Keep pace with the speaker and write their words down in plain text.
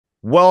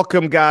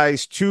Welcome,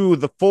 guys, to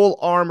the Full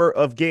Armor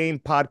of Game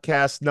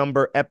podcast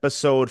number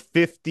episode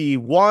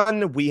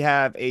 51. We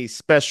have a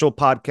special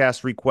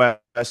podcast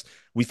request.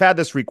 We've had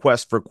this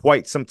request for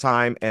quite some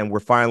time, and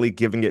we're finally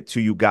giving it to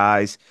you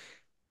guys.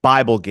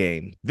 Bible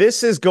game.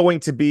 This is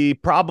going to be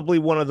probably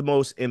one of the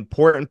most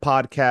important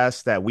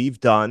podcasts that we've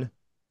done.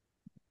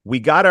 We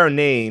got our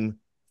name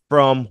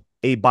from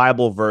a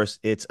Bible verse.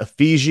 It's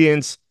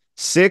Ephesians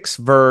 6,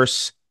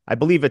 verse, I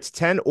believe it's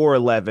 10 or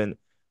 11.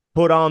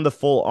 Put on the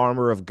full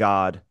armor of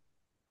God.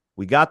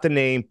 We got the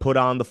name, put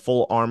on the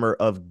full armor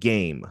of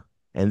game.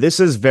 And this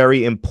is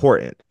very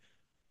important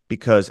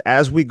because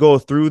as we go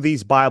through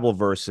these Bible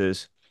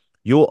verses,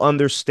 you'll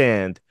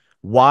understand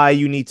why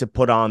you need to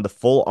put on the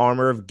full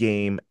armor of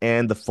game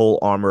and the full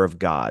armor of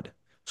God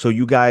so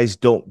you guys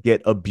don't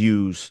get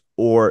abused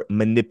or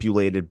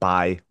manipulated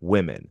by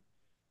women.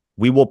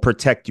 We will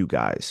protect you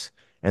guys.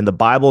 And the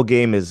Bible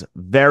game is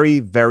very,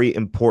 very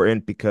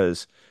important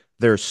because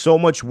there's so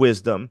much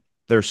wisdom.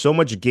 There's so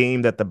much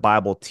game that the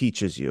Bible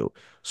teaches you.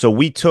 So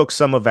we took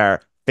some of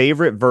our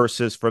favorite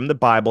verses from the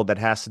Bible that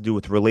has to do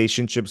with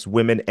relationships,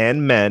 women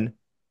and men,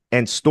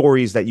 and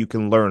stories that you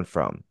can learn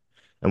from.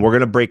 And we're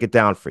going to break it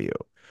down for you.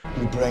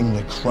 You bring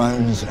the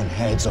crowns and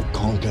heads of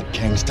conquered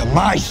kings to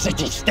my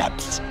city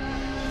steps.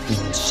 You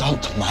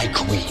insult my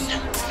queen.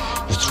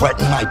 You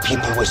threaten my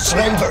people with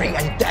slavery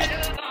and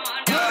death.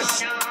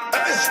 This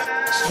is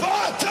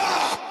Sparta!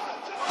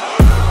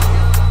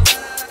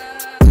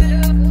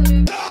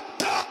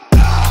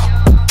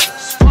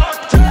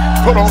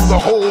 Put on the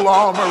whole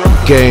armor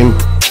of game.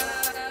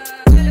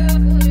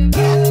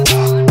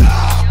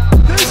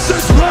 This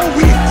is where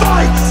we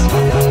fight!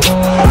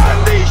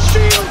 And these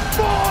shield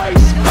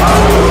boys!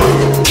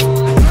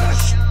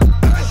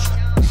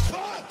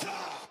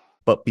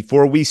 But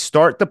before we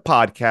start the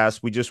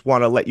podcast, we just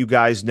want to let you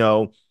guys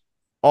know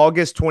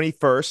August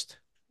 21st,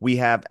 we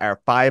have our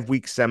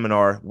 5-week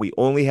seminar. We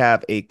only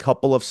have a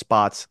couple of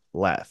spots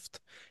left.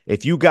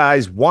 If you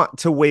guys want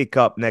to wake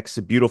up next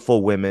to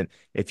beautiful women,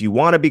 if you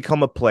want to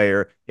become a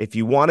player, if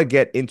you want to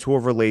get into a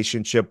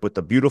relationship with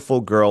a beautiful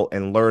girl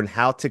and learn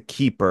how to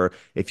keep her,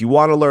 if you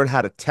want to learn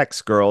how to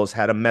text girls,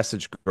 how to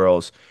message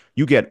girls,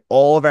 you get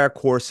all of our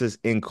courses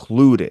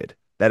included.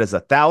 That is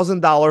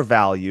 $1,000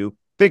 value.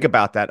 Think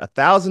about that,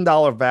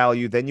 $1,000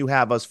 value. Then you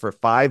have us for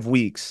 5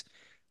 weeks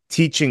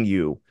teaching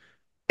you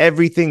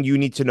everything you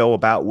need to know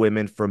about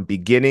women from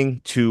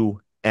beginning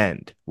to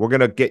end. We're going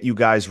to get you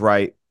guys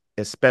right,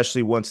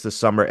 especially once the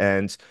summer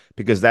ends,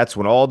 because that's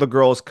when all the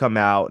girls come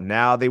out.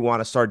 Now they want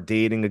to start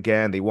dating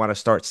again. They want to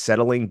start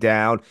settling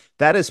down.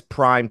 That is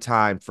prime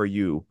time for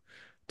you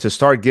to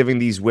start giving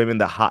these women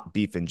the hot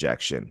beef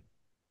injection.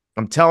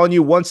 I'm telling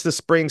you, once the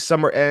spring,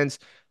 summer ends,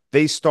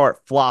 they start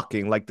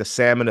flocking like the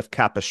salmon of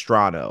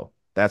Capistrano.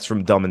 That's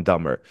from Dumb and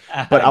Dumber.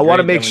 But I want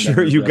to make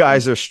sure you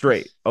guys are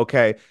straight,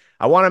 okay?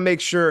 I want to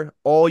make sure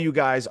all you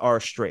guys are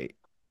straight.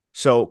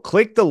 So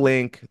click the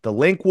link. The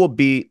link will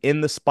be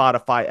in the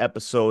Spotify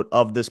episode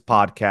of this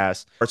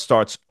podcast. It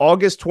starts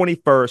August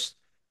 21st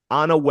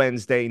on a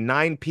Wednesday,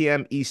 9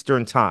 p.m.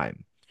 Eastern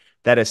time.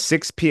 That is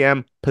 6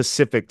 p.m.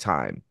 Pacific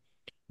time.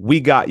 We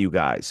got you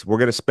guys. We're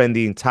going to spend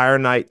the entire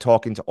night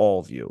talking to all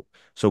of you.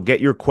 So get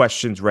your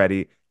questions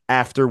ready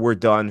after we're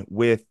done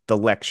with the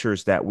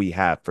lectures that we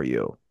have for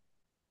you.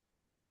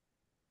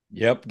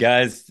 Yep,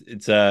 guys,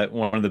 it's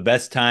one of the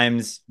best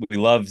times. We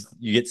love,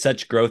 you get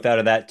such growth out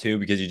of that too,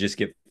 because you just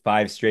get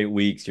 5 straight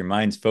weeks. Your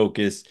mind's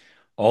focused.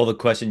 All the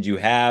questions you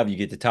have, you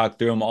get to talk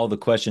through them. All the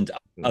questions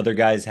other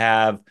guys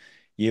have,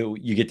 you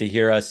get to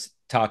hear us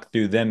talk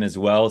through them as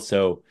well.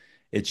 So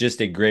it's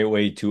just a great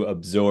way to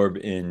absorb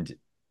and,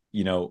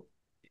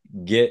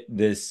 get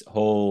this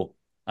whole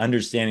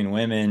understanding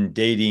women,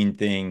 dating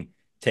thing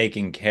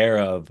taken care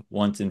of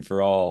once and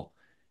for all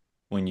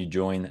when you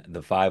join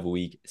the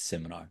 5-week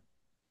seminar.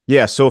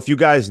 Yeah, so if you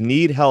guys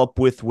need help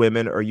with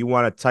women or you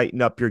want to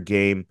tighten up your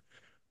game,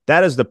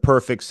 that is the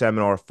perfect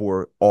seminar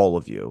for all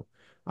of you.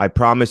 I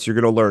promise you're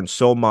going to learn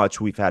so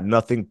much. We've had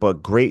nothing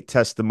but great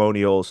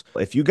testimonials.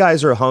 If you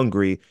guys are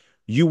hungry,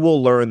 you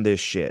will learn this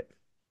shit.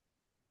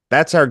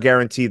 That's our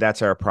guarantee.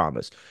 That's our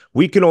promise.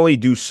 We can only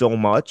do so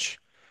much,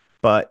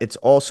 but it's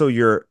also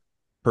your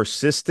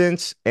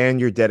persistence and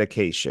your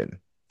dedication.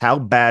 How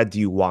bad do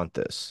you want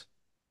this?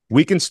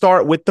 We can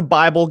start with the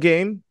Bible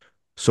game.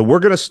 So we're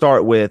going to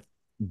start with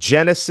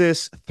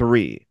Genesis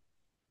 3.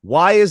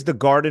 Why is the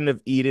Garden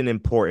of Eden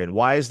important?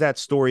 Why is that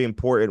story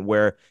important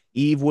where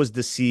Eve was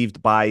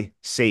deceived by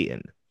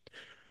Satan?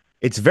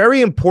 It's very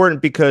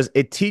important because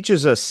it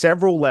teaches us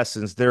several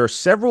lessons. There are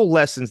several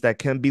lessons that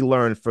can be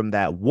learned from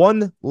that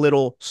one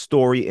little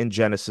story in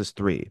Genesis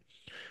 3.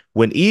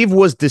 When Eve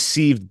was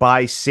deceived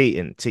by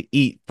Satan to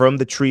eat from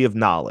the tree of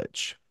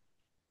knowledge,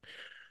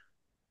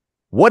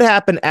 what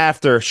happened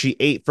after she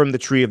ate from the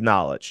tree of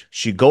knowledge?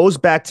 She goes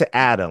back to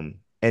Adam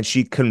and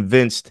she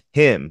convinced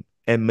him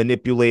and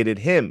manipulated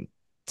him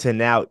to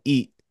now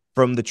eat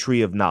from the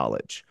tree of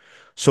knowledge.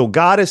 So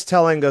God is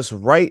telling us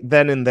right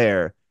then and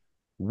there,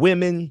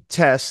 women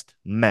test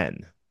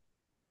men.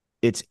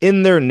 It's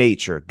in their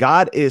nature.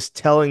 God is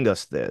telling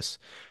us this.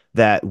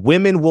 that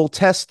women will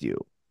test you.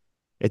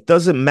 It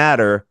doesn't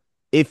matter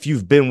if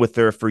you've been with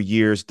her for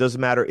years,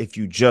 doesn't matter if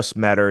you just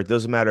met her, it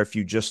doesn't matter if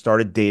you just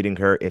started dating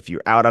her, if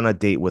you're out on a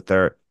date with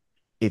her,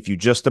 if you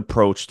just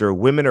approached her.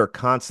 Women are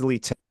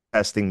constantly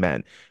testing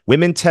men.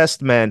 Women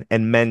test men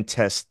and men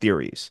test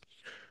theories.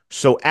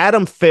 So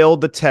Adam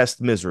failed the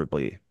test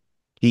miserably.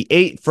 He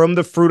ate from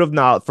the fruit of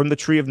knowledge, from the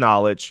tree of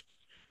knowledge.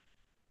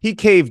 He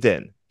caved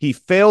in. He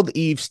failed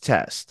Eve's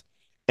test.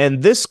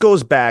 And this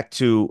goes back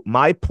to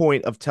my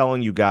point of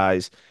telling you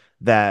guys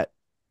that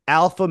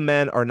alpha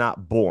men are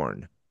not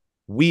born.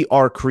 We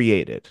are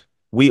created.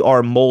 We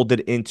are molded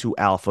into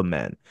alpha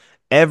men.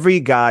 Every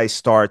guy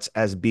starts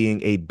as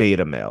being a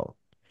beta male.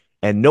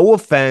 And no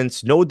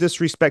offense, no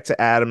disrespect to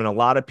Adam. And a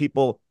lot of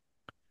people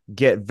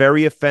get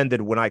very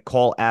offended when I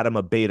call Adam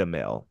a beta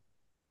male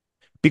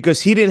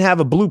because he didn't have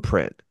a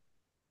blueprint.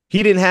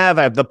 He didn't have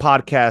the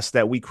podcast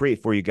that we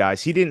create for you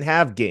guys. He didn't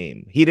have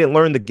game. He didn't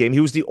learn the game. He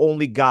was the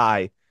only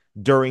guy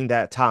during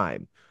that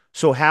time.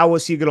 So how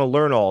was he going to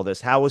learn all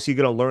this? How was he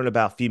going to learn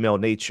about female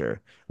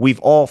nature? We've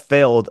all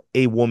failed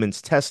a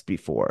woman's test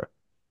before.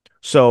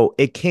 So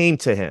it came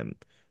to him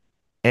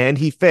and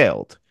he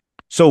failed.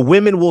 So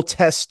women will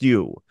test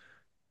you.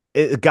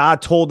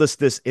 God told us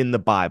this in the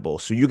Bible.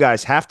 So you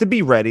guys have to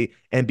be ready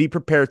and be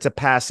prepared to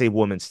pass a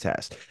woman's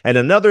test. And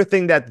another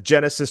thing that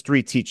Genesis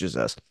 3 teaches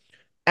us,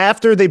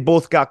 after they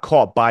both got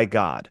caught by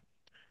God,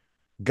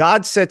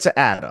 God said to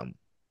Adam,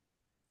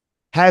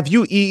 have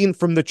you eaten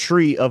from the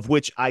tree of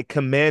which I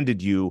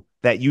commanded you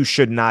that you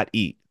should not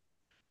eat?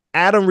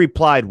 Adam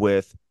replied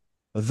with,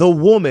 the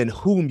woman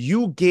whom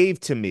you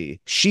gave to me,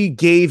 she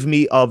gave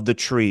me of the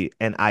tree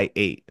and I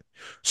ate.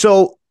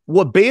 So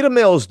what beta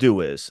males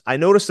do is, I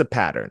noticed a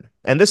pattern,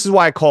 and this is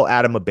why I call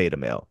Adam a beta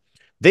male.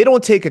 They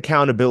don't take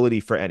accountability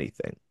for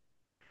anything.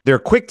 They're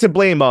quick to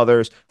blame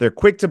others. They're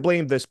quick to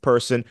blame this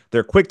person.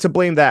 They're quick to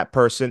blame that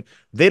person.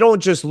 They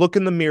don't just look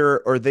in the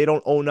mirror or they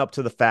don't own up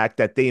to the fact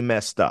that they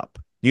messed up.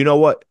 You know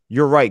what?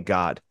 You're right,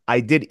 God. I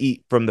did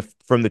eat from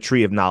the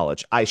tree of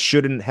knowledge. I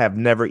shouldn't have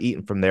never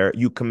eaten from there.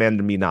 You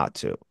commanded me not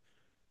to.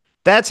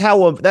 That's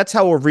how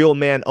a real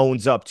man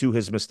owns up to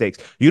his mistakes.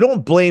 You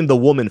don't blame the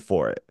woman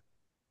for it.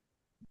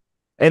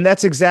 And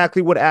that's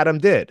exactly what Adam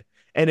did.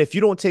 And if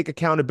you don't take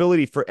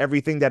accountability for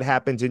everything that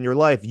happens in your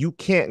life, you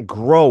can't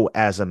grow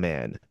as a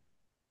man.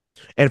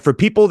 And for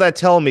people that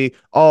tell me,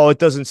 oh, it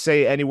doesn't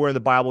say anywhere in the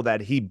Bible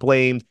that he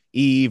blamed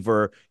Eve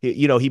or,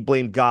 he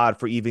blamed God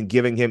for even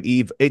giving him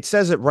Eve. It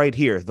says it right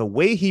here. The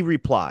way he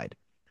replied,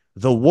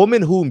 the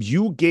woman whom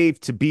you gave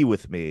to be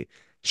with me,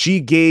 she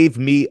gave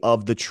me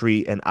of the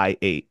tree and I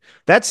ate.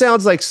 That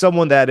sounds like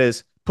someone that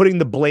is putting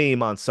the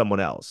blame on someone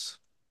else.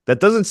 That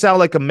doesn't sound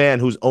like a man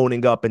who's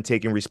owning up and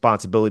taking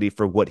responsibility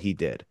for what he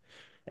did.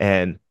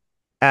 And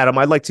Adam,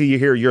 I'd like to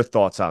hear your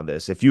thoughts on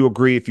this. If you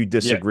agree, if you Yeah,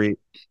 disagree.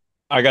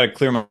 I got to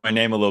clear my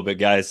name a little bit,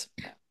 guys.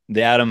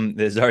 The Adam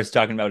that Czar's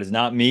talking about is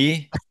not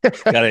me.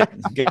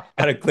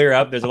 Gotta clear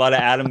up. There's a lot of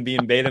Adam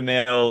being beta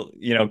male,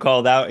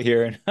 called out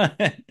here.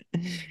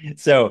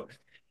 So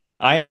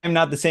I am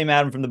not the same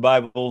Adam from the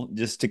Bible,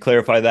 just to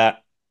clarify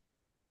that.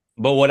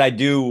 But what I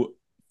do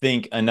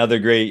think another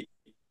great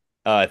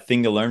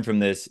thing to learn from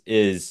this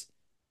is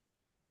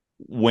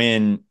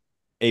when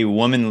a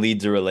woman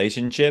leads a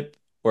relationship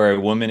or a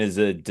woman is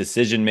a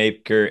decision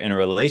maker in a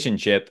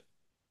relationship,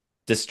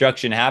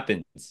 destruction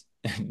happens.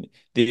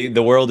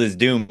 The world is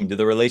doomed.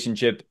 The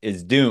relationship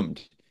is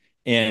doomed.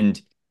 And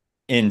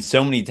in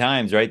so many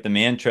times, right, the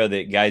mantra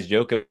that guys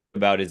joke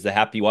about is the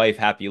happy wife,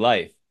 happy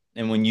life.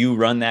 And when you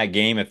run that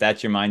game, if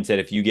that's your mindset,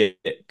 if you get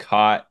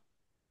caught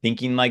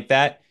thinking like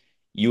that,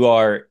 you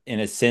are in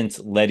a sense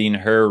letting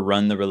her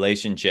run the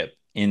relationship.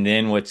 And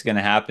then what's going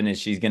to happen is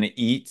she's going to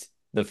eat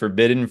the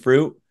forbidden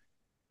fruit,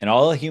 and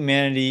all of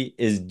humanity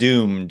is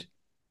doomed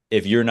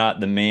if you're not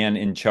the man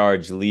in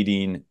charge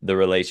leading the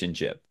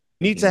relationship.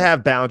 Need to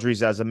have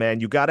boundaries as a man.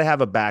 You got to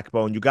have a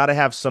backbone. You got to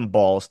have some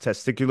balls,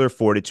 testicular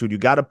fortitude. You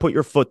got to put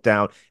your foot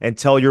down and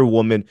tell your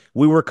woman,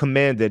 we were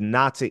commanded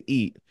not to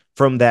eat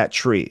from that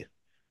tree.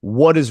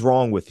 What is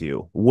wrong with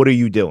you? What are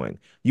you doing?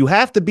 You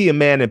have to be a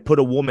man and put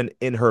a woman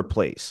in her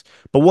place.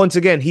 But once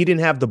again, he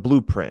didn't have the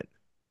blueprint.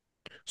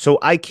 So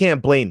I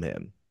can't blame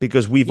him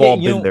because we've Yeah, all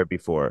been there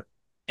before.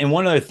 and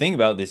one other thing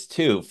about this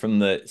too, from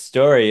the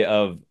story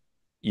of,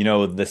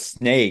 the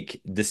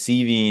snake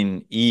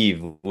deceiving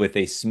Eve with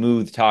a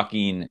smooth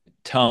talking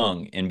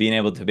tongue and being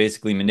able to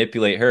basically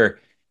manipulate her.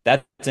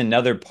 That's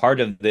another part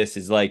of this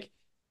is like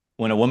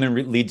when a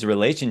woman leads a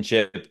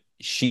relationship,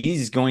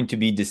 she's going to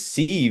be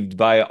deceived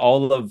by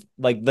all of,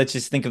 like, let's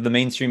just think of the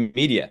mainstream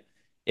media.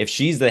 If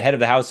she's the head of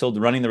the household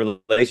running the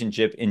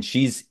relationship and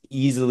she's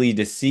easily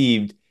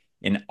deceived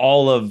in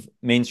all of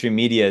mainstream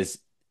media is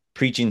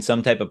preaching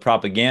some type of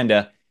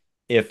propaganda,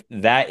 if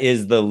that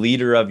is the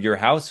leader of your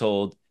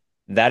household,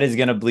 that is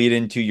going to bleed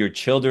into your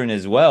children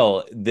as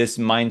well, this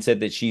mindset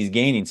that she's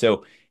gaining.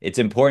 So it's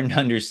important to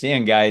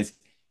understand, guys,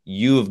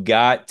 you've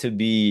got to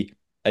be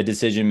a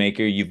decision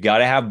maker. You've got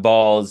to have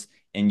balls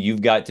and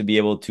you've got to be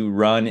able to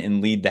run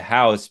and lead the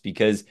house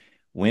because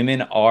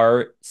women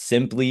are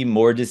simply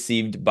more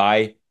deceived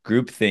by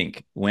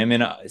groupthink.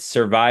 Women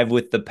survive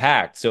with the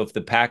pack. So if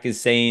the pack is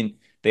saying,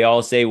 they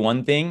all say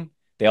one thing,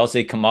 they all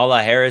say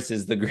Kamala Harris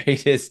is the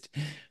greatest.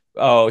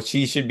 Oh,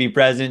 she should be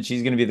president.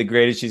 She's going to be the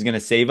greatest. She's going to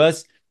save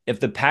us. If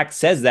the pack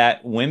says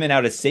that, women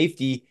out of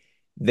safety,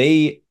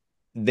 they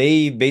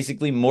they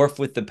basically morph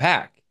with the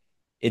pack.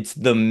 It's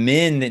the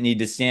men that need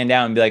to stand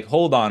out and be like,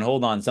 hold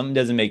on, something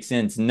doesn't make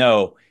sense.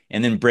 No,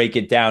 and then break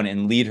it down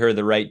and lead her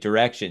the right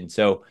direction.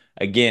 So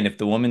again, if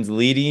the woman's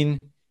leading,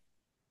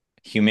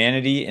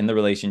 humanity in the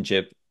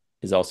relationship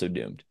is also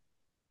doomed.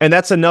 And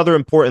that's another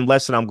important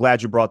lesson. I'm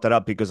glad you brought that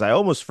up because I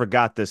almost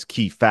forgot this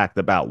key fact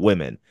about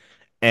women.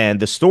 And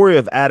the story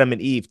of Adam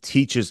and Eve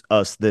teaches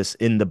us this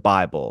in the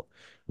Bible.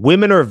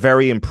 Women are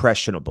very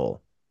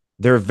impressionable.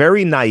 They're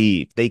very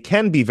naive. They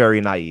can be very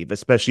naive,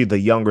 especially the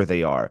younger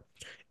they are.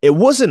 It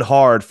wasn't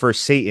hard for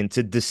Satan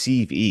to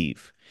deceive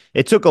Eve.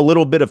 It took a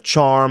little bit of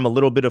charm, a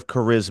little bit of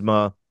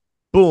charisma.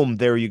 Boom,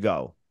 there you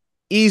go.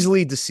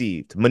 Easily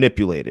deceived,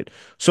 manipulated.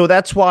 So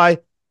that's why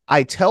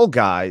I tell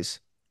guys,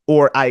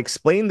 or I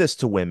explain this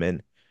to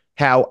women,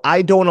 how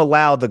I don't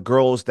allow the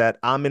girls that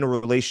I'm in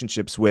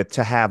relationships with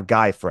to have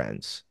guy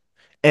friends.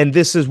 And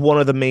this is one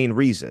of the main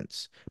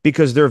reasons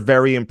because they're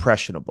very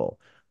impressionable.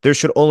 There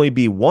should only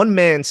be one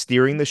man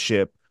steering the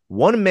ship,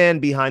 one man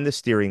behind the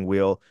steering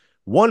wheel,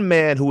 one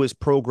man who is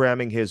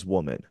programming his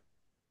woman.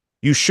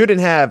 You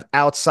shouldn't have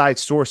outside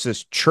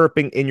sources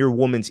chirping in your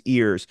woman's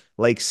ears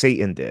like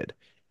Satan did,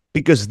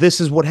 because this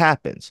is what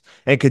happens.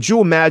 And could you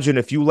imagine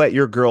if you let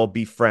your girl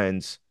be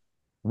friends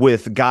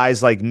with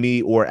guys like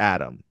me or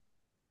Adam,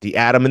 the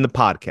Adam in the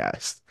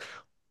podcast?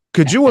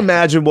 Could you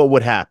imagine what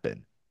would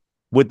happen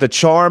with the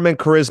charm and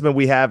charisma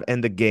we have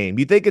in the game?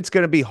 You think it's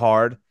going to be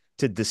hard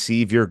to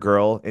deceive your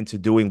girl into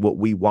doing what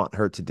we want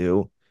her to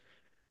do?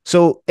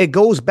 So it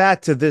goes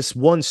back to this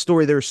one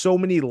story. There's so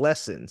many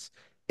lessons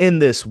in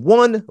this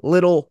one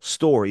little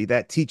story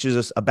that teaches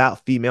us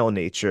about female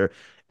nature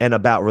and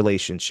about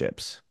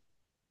relationships.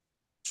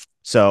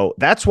 So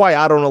that's why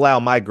I don't allow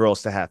my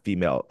girls to have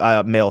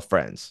male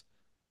friends.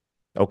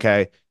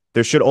 Okay.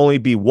 There should only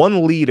be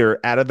one leader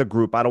out of the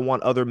group. I don't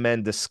want other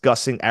men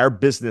discussing our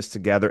business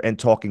together and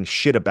talking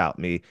shit about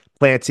me,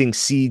 planting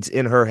seeds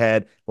in her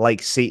head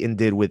like Satan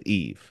did with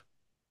Eve.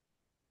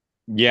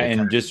 Yeah, Okay.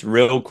 and just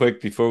real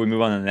quick before we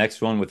move on to the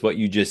next one, with what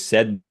you just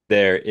said,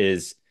 there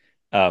is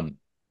um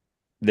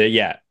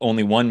yeah,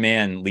 only one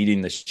man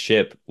leading the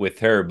ship with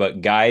her,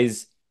 but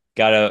guys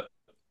gotta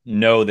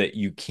know that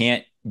you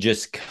can't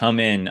just come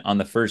in on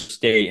the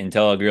first date and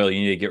tell a girl you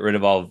need to get rid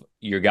of all of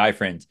your guy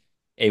friends.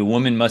 A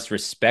woman must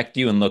respect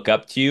you and look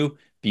up to you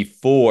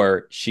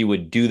before she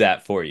would do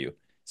that for you.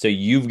 So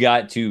you've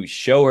got to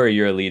show her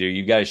you're a leader.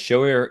 You've got to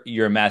show her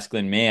you're a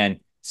masculine man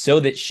so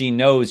that she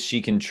knows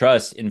she can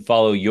trust and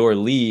follow your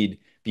lead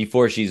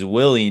before she's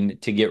willing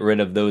to get rid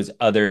of those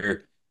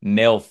other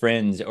male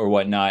friends or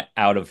whatnot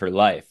out of her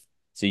life.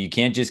 So you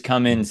can't just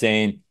come in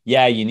saying,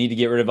 yeah, you need to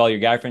get rid of all your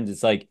guy friends.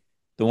 It's like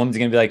the woman's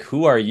gonna be like,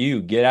 who are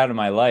you? Get out of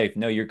my life.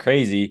 No, you're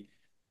crazy.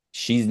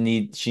 She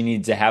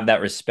needs to have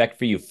that respect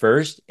for you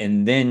first,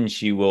 and then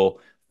she will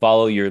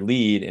follow your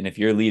lead. And if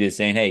your lead is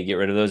saying, hey, get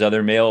rid of those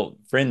other male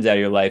friends out of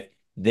your life,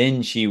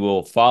 then she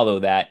will follow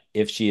that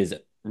if she is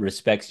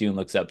respects you and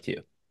looks up to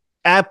you.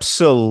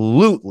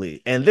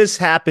 Absolutely. And this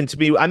happened to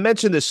me. I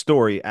mentioned this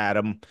story,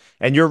 Adam,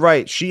 and you're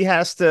right. She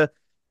has to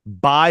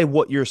buy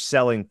what you're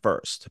selling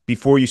first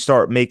before you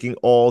start making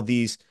all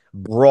these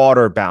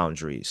broader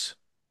boundaries.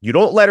 You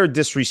don't let her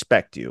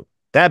disrespect you.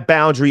 That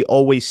boundary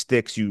always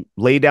sticks. You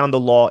lay down the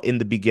law in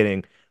the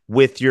beginning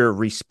with your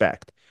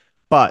respect.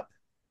 But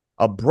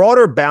a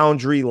broader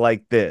boundary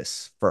like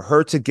this, for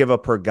her to give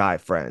up her guy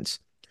friends,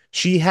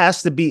 she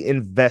has to be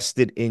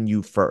invested in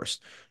you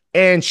first.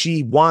 And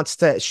she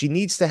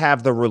needs to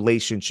have the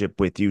relationship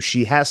with you.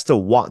 She has to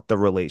want the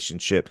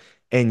relationship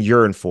and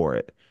yearn for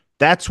it.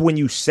 That's when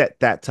you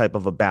set that type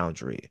of a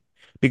boundary.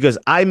 Because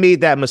I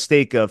made that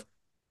mistake of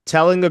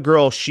telling a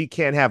girl she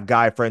can't have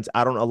guy friends.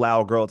 I don't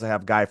allow a girl to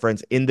have guy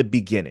friends in the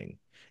beginning.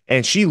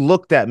 And she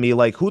looked at me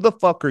like, who the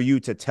fuck are you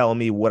to tell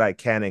me what I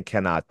can and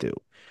cannot do?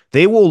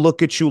 They will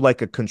look at you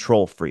like a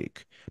control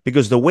freak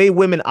because the way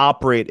women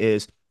operate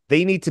is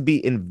they need to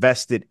be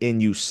invested in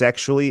you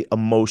sexually,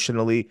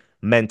 emotionally,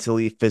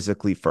 mentally,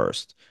 physically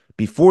first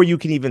before you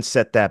can even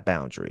set that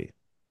boundary.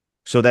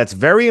 So that's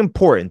very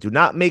important. Do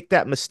not make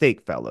that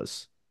mistake,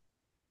 fellas.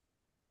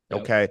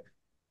 Yep. Okay.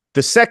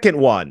 The second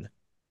one,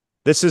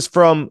 this is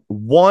from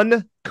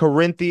 1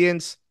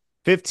 Corinthians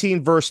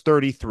 15, verse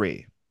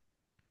 33.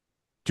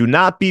 Do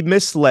not be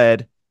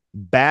misled.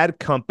 Bad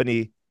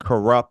company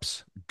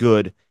corrupts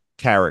good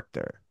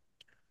character.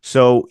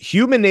 So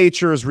human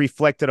nature is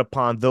reflected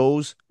upon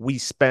those we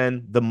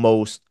spend the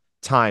most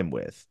time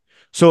with.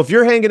 So if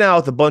you're hanging out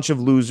with a bunch of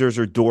losers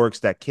or dorks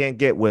that can't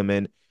get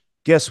women,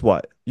 guess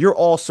what? You're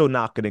also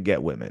not going to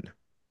get women.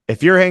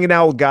 If you're hanging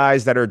out with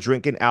guys that are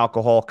drinking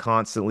alcohol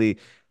constantly,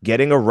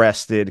 getting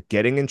arrested,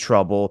 getting in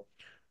trouble,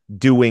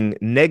 doing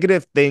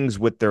negative things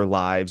with their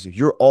lives,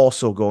 you're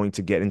also going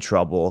to get in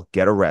trouble,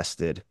 get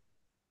arrested,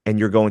 and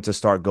you're going to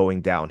start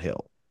going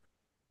downhill.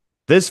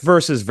 This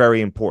verse is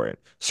very important.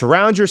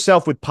 Surround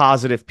yourself with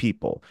positive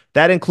people.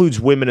 That includes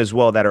women as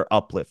well that are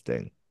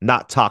uplifting,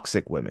 not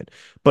toxic women.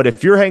 But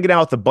if you're hanging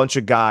out with a bunch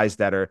of guys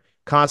that are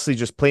constantly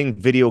just playing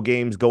video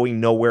games,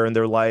 going nowhere in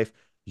their life,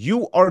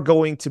 you are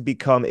going to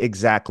become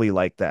exactly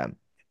like them.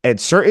 And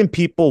certain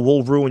people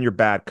will ruin your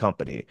bad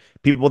company.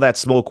 People that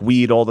smoke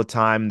weed all the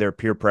time, they're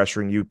peer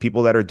pressuring you.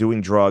 People that are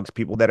doing drugs,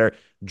 people that are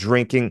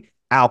drinking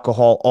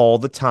alcohol all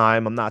the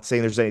time. I'm not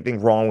saying there's anything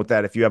wrong with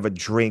that if you have a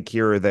drink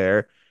here or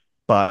there,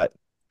 but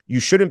you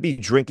shouldn't be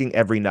drinking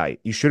every night.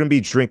 You shouldn't be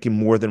drinking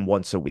more than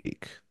once a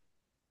week.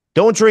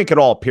 Don't drink at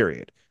all,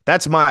 period.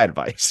 That's my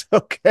advice.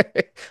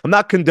 Okay. I'm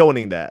not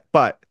condoning that,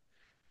 but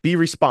be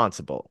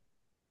responsible.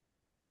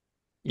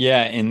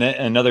 Yeah, and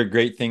another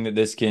great thing that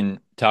this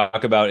can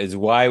talk about is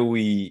why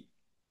we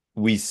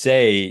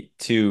say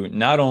to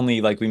not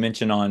only like we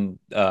mentioned on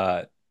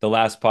the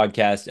last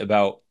podcast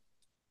about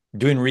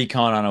doing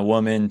recon on a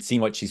woman,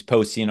 seeing what she's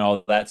posting,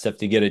 all that stuff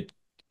to get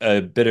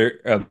a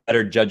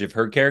better judge of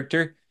her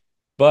character.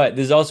 But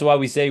this is also why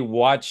we say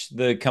watch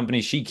the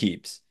company she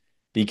keeps.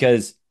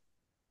 Because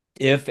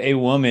if a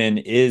woman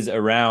is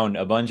around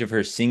a bunch of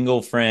her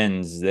single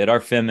friends that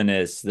are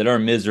feminists, that are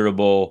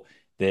miserable,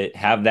 that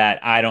have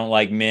that I don't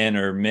like men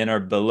or men are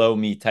below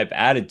me type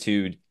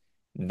attitude,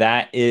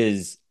 that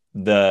is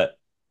the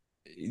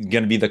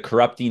going to be the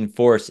corrupting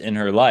force in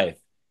her life.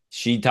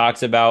 She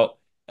talks about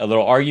a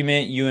little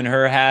argument you and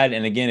her had.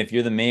 And again, if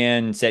you're the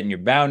man setting your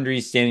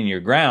boundaries, standing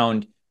your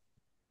ground,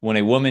 when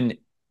a woman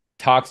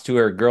talks to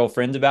her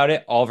girlfriends about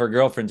it, all of her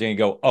girlfriends are going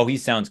to go, oh, he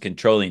sounds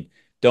controlling.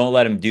 Don't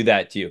let him do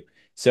that to you.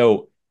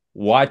 So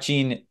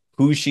watching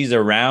who she's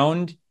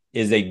around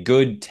is a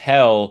good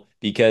tell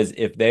because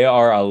if they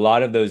are a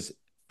lot of those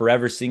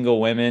forever single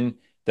women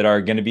that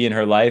are going to be in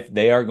her life,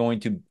 they are going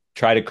to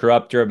try to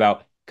corrupt her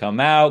about come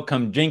out,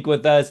 come drink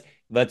with us.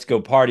 Let's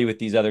go party with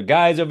these other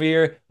guys over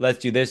here. Let's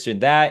do this or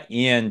that.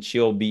 And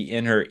she'll be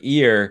in her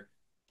ear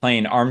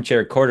playing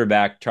armchair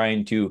quarterback,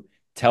 trying to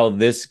tell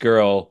this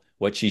girl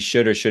what she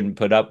should or shouldn't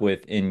put up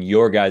with in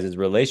your guys'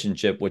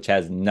 relationship, which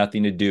has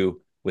nothing to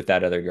do with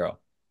that other girl.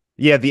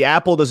 Yeah, the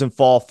apple doesn't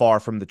fall far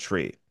from the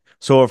tree.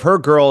 So if her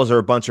girls are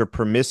a bunch of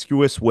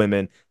promiscuous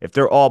women, if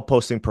they're all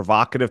posting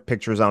provocative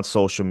pictures on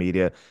social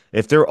media,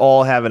 if they're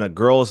all having a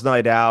girls'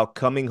 night out,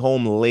 coming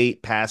home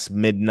late past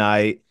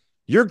midnight,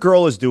 your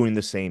girl is doing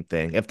the same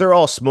thing. If they're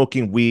all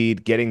smoking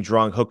weed, getting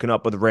drunk, hooking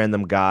up with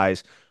random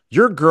guys,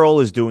 your girl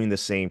is doing the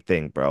same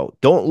thing, bro.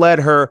 Don't let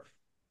her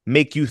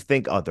make you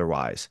think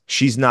otherwise.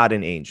 She's not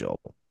an angel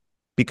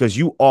because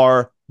you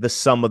are the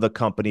sum of the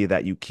company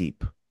that you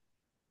keep.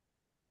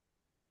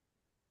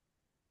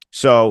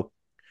 So,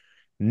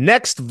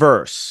 next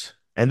verse,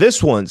 and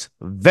this one's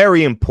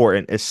very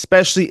important,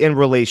 especially in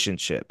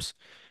relationships.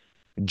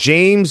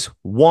 James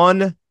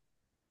 1,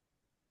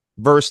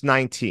 verse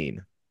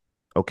 19.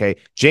 Okay.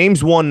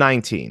 James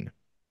 1:19.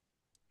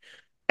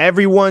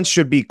 Everyone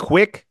should be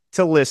quick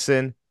to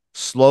listen,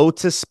 slow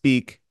to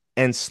speak,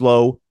 and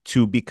slow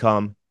to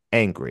become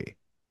angry.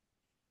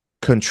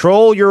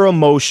 Control your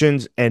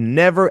emotions and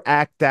never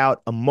act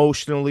out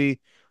emotionally.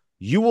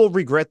 You will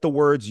regret the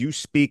words you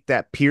speak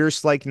that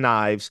pierce like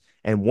knives.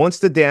 And once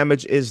the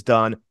damage is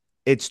done,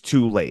 it's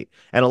too late.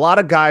 And a lot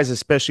of guys,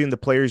 especially in the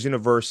Players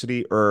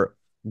University, or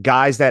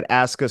guys that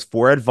ask us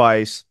for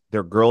advice,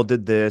 their girl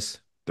did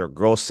this, their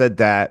girl said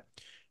that,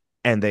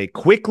 and they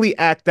quickly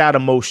act out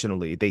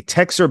emotionally. They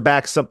text her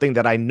back something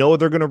that I know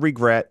they're going to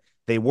regret.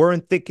 They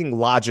weren't thinking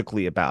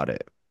logically about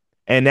it.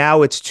 And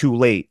now it's too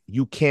late.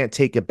 You can't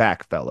take it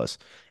back, fellas.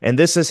 And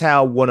this is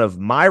how one of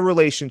my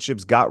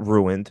relationships got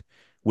ruined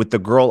with the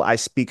girl I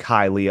speak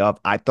highly of.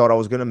 I thought I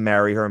was going to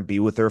marry her and be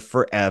with her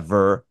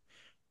forever.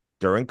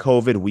 During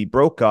COVID, we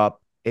broke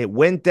up. It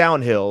went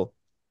downhill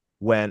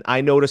when I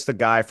noticed a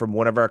guy from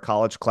one of our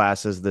college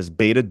classes, this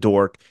beta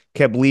dork,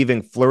 kept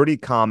leaving flirty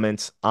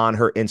comments on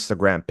her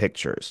Instagram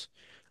pictures.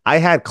 I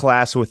had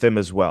class with him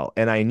as well,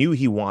 and I knew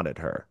he wanted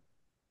her.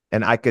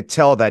 And I could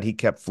tell that he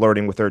kept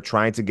flirting with her,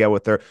 trying to get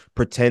with her,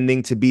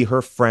 pretending to be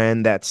her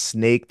friend, that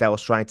snake that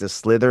was trying to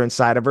slither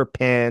inside of her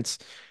pants.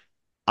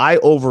 I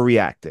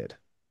overreacted.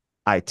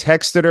 I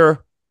texted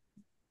her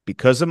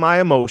because of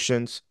my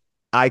emotions.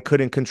 I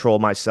couldn't control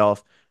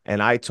myself.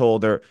 And I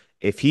told her,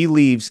 if he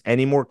leaves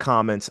any more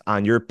comments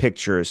on your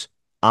pictures,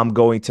 I'm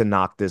going to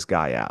knock this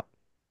guy out.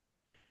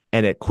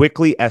 And it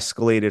quickly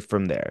escalated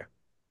from there.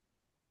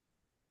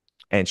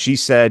 And she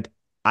said,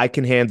 I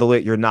can handle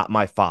it. You're not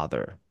my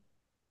father.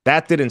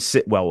 That didn't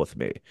sit well with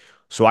me.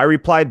 So I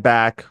replied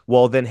back,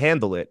 well, then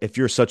handle it if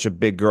you're such a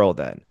big girl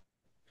then.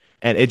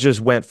 And it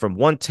just went from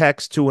one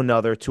text to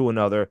another, to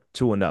another,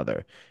 to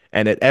another.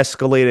 And it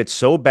escalated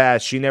so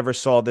bad, she never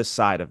saw this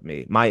side of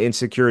me. My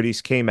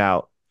insecurities came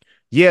out.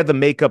 Yeah, the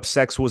makeup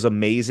sex was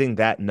amazing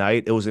that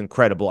night. It was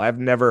incredible. I've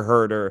never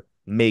heard her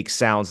make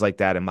sounds like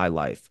that in my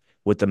life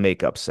with the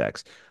makeup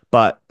sex.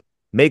 But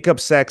makeup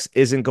sex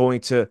isn't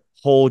going to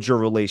hold your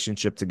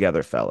relationship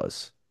together,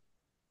 fellas.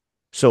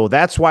 So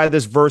that's why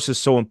this verse is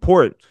so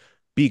important.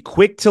 Be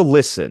quick to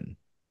listen.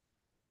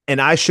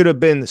 And I should have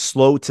been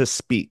slow to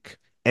speak.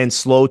 and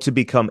slow to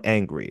become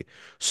angry.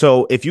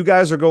 So if you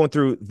guys are going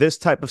through this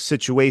type of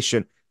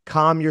situation,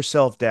 calm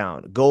yourself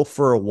down, go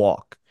for a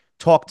walk,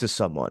 talk to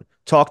someone,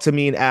 talk to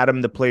me and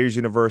Adam, the Players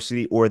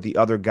University, or the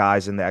other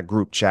guys in that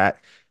group chat.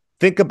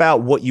 Think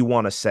about what you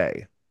want to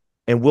say,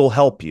 and we'll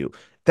help you.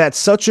 That's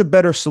such a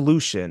better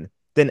solution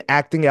than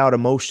acting out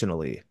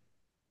emotionally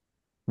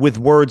with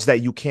words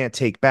that you can't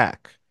take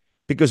back.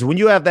 Because when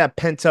you have that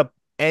pent up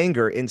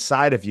anger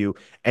inside of you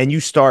and you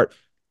start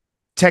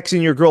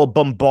texting your girl,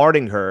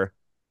 bombarding her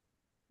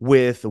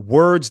with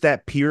words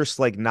that pierce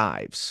like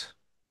knives,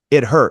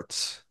 it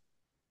hurts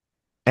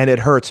and it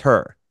hurts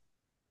her.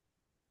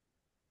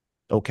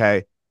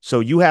 Okay. So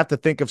you have to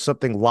think of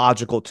something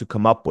logical to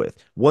come up with.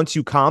 Once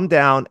you calm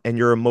down and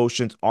your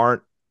emotions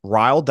aren't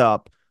riled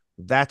up,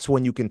 that's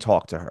when you can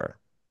talk to her.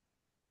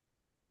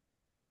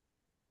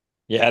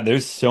 Yeah,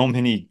 there's so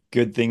many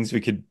good things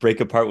we could break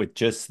apart with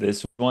just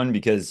this one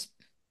because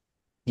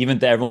even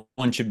if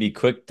everyone should be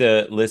quick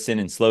to listen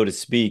and slow to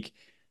speak,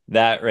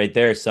 that right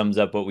there sums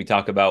up what we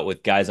talk about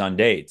with guys on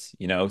dates.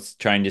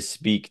 Trying to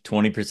speak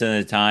 20%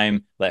 of the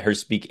time, let her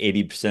speak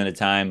 80% of the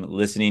time,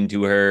 listening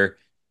to her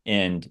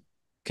and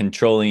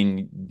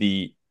controlling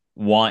the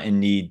want and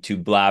need to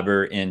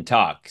blabber and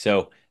talk.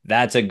 So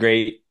that's a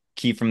great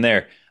key from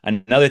there.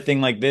 Another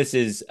thing like this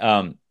is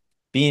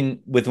being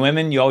with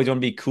women, you always want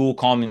to be cool,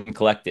 calm, and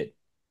collected.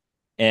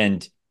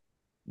 And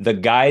the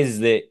guys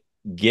that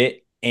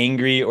get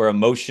angry or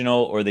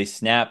emotional or they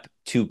snap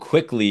too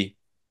quickly,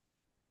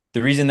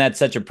 the reason that's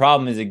such a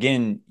problem is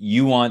again,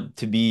 you want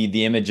to be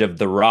the image of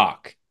the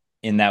rock,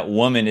 and that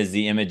woman is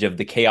the image of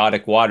the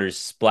chaotic waters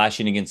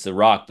splashing against the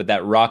rock, but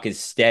that rock is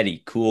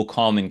steady, cool,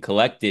 calm, and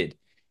collected.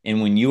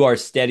 And when you are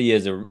steady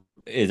as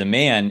a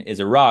man, as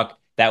a rock,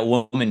 that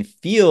woman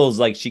feels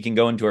like she can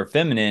go into her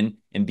feminine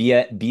and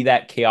be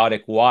that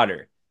chaotic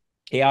water.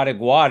 Chaotic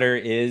water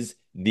is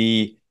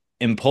the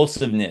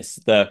impulsiveness,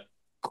 the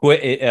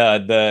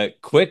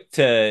quick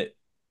to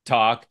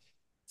talk,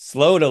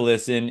 slow to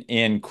listen,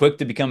 and quick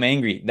to become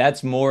angry.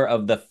 That's more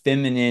of the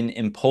feminine,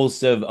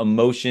 impulsive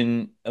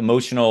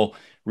emotional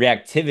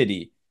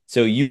reactivity.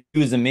 So you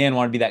as a man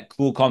want to be that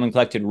cool, calm, and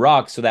collected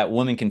rock so that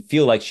woman can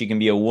feel like she can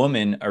be a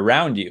woman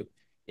around you.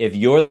 If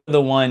you're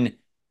the one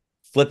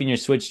flipping your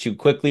switch too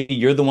quickly,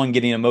 you're the one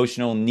getting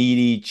emotional,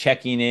 needy,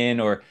 checking in,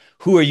 or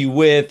who are you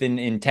with, and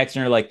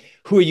texting her like,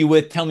 who are you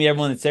with? Tell me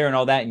everyone that's there and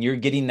all that. And you're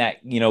getting that,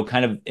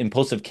 kind of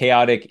impulsive,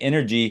 chaotic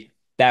energy.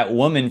 That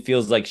woman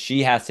feels like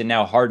she has to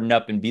now harden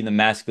up and be the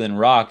masculine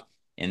rock.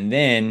 And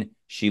then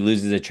she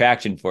loses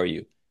attraction for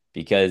you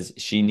because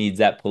she needs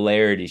that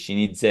polarity. She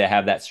needs to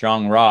have that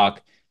strong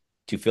rock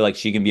to feel like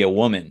she can be a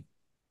woman.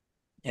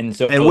 And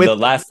so And the with,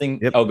 last thing,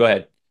 yep. oh, go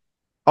ahead.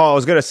 Oh, I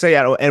was gonna say,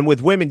 and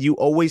with women, you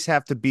always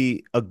have to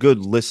be a good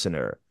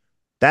listener.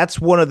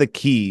 That's one of the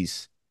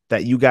keys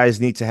that you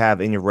guys need to have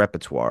in your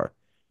repertoire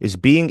is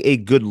being a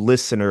good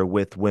listener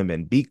with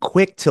women. Be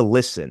quick to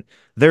listen.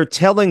 They're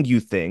telling you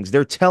things,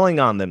 they're telling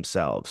on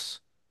themselves.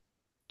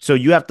 So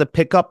you have to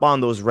pick up on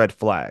those red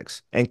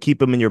flags and keep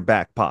them in your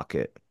back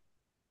pocket.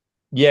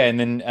 Yeah, and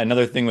then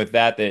another thing with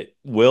that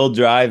will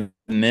drive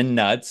men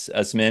nuts,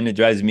 us men, it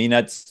drives me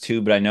nuts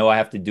too, but I know I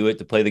have to do it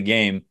to play the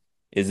game,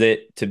 is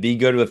that to be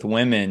good with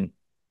women,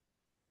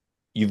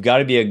 you've got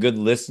to be a good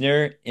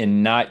listener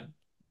and not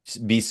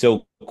be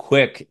so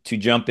quick to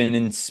jump in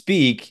and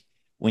speak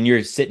when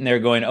you're sitting there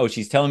going, "Oh,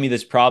 she's telling me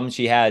this problem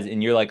she has,"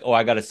 and you're like, "Oh,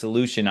 I got a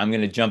solution. I'm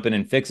going to jump in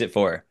and fix it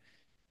for her."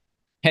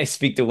 I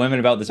speak to women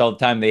about this all the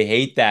time. They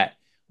hate that.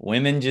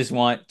 Women just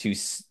want to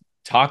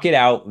talk it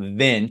out,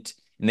 vent,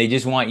 and they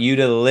just want you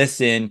to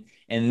listen.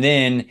 And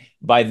then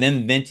by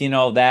them venting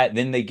all that,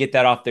 then they get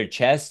that off their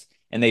chest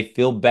and they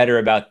feel better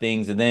about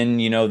things. And then,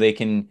 they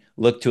can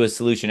look to a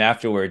solution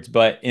afterwards.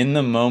 But in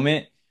the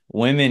moment,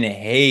 women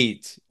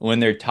hate when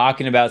they're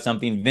talking about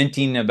something,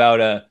 venting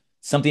about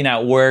something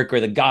at work or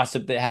the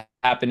gossip that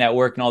happened at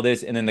work and all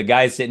this. And then the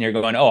guy's sitting here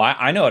going, "Oh,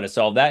 I know how to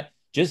solve that.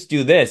 Just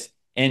do this."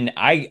 And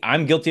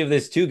I'm guilty of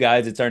this too,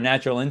 guys. It's our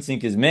natural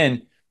instinct as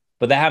men,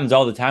 but that happens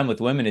all the time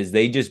with women is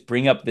they just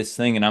bring up this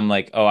thing and I'm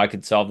like, "Oh, I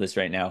could solve this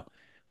right now."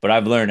 But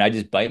I've learned I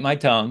just bite my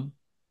tongue,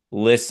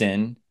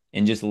 listen,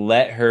 and just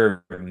let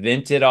her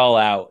vent it all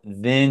out.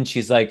 Then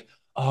she's like,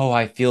 "Oh,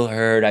 I feel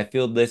heard. I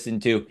feel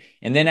listened to."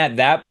 And then at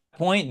that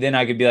point, then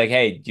I could be like,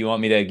 "Hey, do you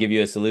want me to give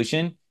you a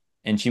solution?"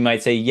 And she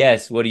might say,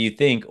 "Yes, what do you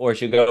think?" Or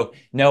she'll go,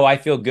 "No, I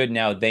feel good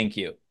now. Thank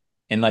you."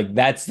 And like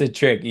that's the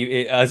trick.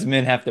 Us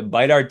men have to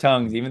bite our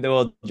tongues, even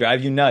though it'll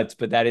drive you nuts.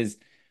 But that is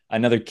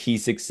another key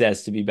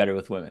success to be better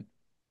with women.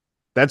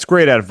 That's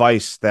great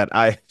advice that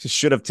I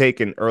should have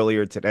taken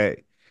earlier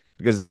today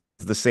because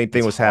the same thing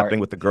It's was happening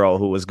hard. with the girl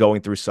who was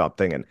going through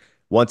something. And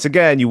once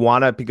again, you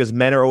want to, because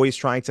men are always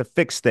trying to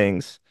fix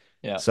things.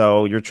 Yeah.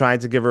 So you're trying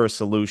to give her a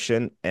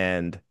solution.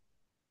 And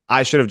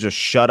I should have just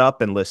shut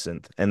up and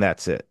listened. And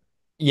that's it.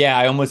 Yeah,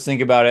 I almost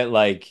think about it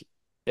like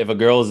if a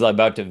girl is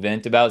about to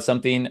vent about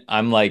something,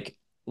 I'm like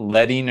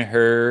letting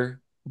her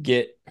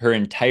get her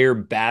entire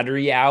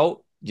battery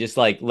out. Just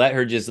like let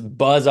her just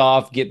buzz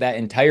off, get that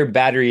entire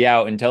battery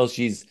out until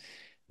she's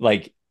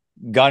like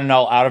gotten it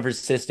all out of her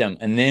system.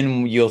 And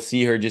then you'll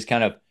see her just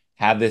kind of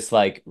have this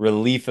like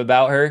relief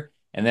about her.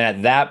 And then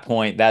at that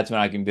point, that's when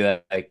I can be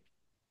like,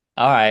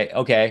 all right,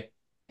 okay.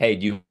 Hey,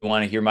 do you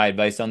want to hear my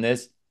advice on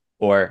this?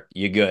 Or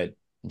you good?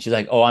 And she's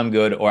like, oh, I'm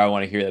good, or I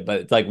want to hear that.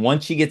 But it's like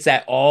once she gets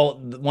that all,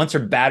 once her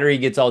battery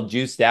gets all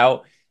juiced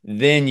out,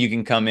 then you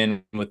can come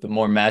in with the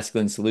more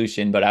masculine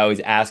solution. But I always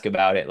ask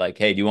about it, like,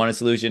 hey, do you want a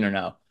solution or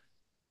no?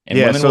 And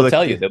Yeah, women so will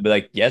tell you, they'll be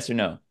like, yes or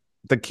no.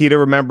 the key to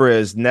remember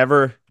is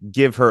never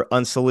give her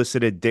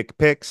unsolicited dick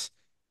pics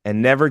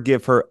and never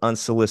give her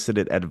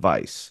unsolicited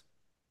advice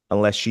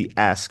unless she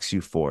asks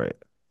you for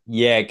it.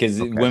 Yeah, because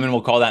Okay. women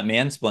will call that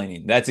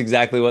mansplaining. That's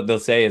exactly what they'll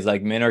say is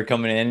like men are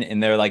coming in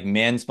and they're like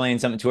mansplaining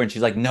something to her. And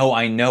she's like, no,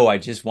 I know. I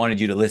just wanted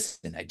you to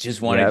listen. I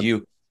just wanted Yeah.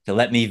 you to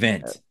let me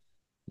vent.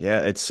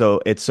 Yeah, it's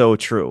so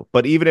true.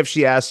 But even if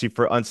she asks you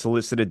for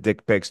unsolicited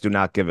dick pics, do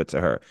not give it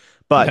to her.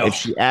 But No. if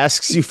she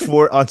asks you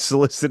for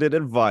unsolicited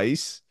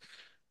advice,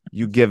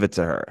 you give it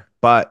to her.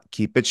 But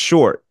keep it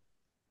short.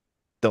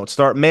 Don't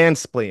start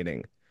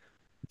mansplaining.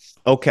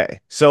 Okay.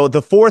 So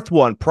the fourth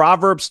one,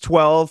 Proverbs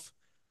 12,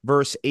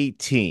 verse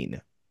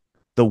 18.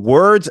 The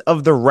words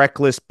of the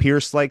reckless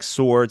pierce like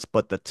swords,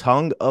 but the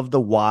tongue of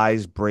the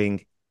wise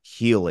bring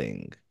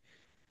healing.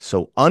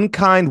 So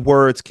unkind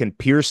words can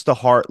pierce the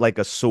heart like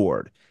a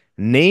sword.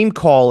 Name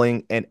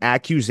calling and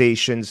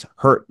accusations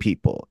hurt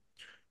people.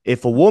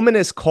 If a woman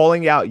is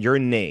calling out your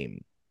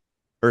name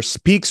or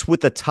speaks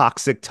with a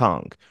toxic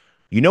tongue,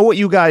 you know what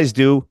you guys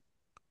do?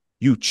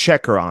 You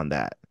check her on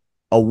that.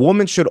 A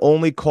woman should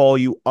only call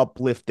you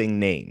uplifting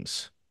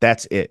names.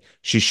 That's it.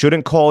 She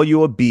shouldn't call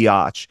you a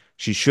biatch.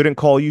 She shouldn't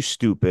call you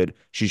stupid.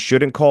 She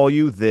shouldn't call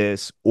you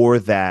this or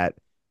that.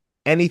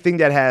 Anything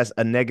that has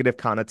a negative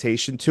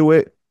connotation to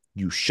it,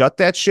 you shut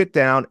that shit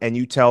down and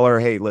you tell her,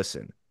 hey,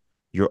 listen,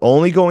 you're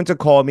only going to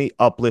call me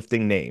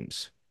uplifting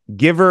names.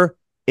 Give her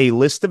a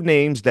list of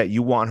names that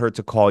you want her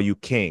to call you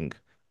king,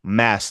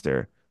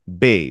 master,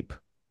 babe,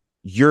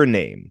 your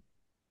name,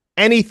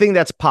 anything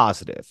that's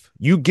positive.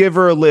 You give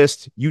her a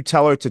list, you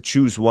tell her to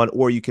choose one,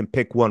 or you can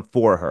pick one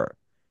for her.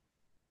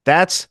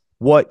 That's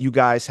what you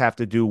guys have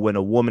to do when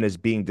a woman is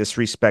being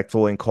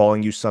disrespectful and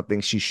calling you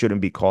something she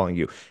shouldn't be calling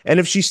you. And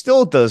if she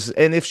still does,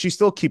 and if she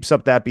still keeps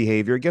up that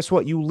behavior, guess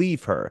what? You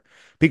leave her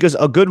because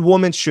a good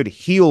woman should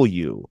heal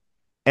you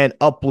and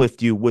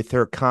uplift you with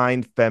her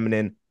kind,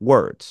 feminine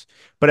words.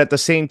 But at the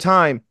same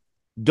time,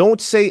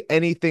 don't say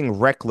anything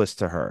reckless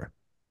to her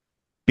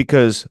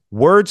because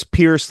words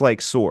pierce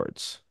like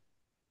swords,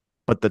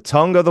 but the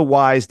tongue of the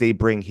wise, they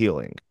bring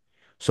healing.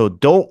 So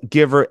don't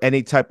give her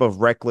any type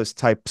of reckless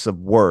types of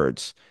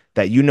words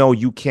that you know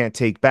you can't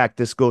take back.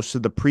 This goes to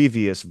the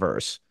previous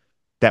verse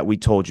that we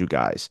told you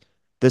guys.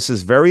 This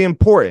is very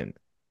important.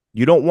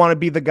 You don't want to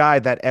be the guy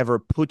that ever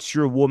puts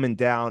your woman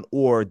down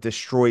or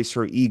destroys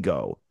her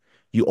ego.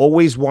 You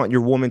always want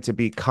your woman to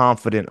be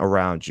confident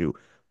around you,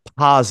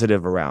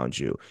 positive around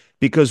you.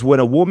 Because when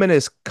a woman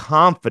is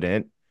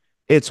confident,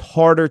 it's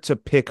harder to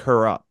pick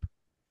her up.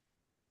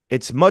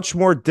 It's much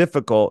more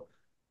difficult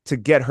to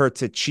get her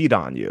to cheat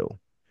on you.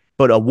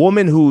 But a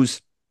woman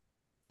whose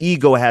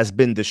ego has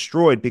been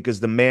destroyed because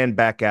the man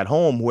back at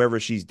home, whoever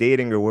she's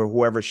dating or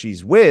whoever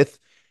she's with,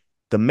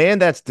 the man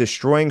that's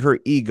destroying her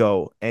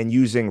ego and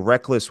using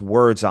reckless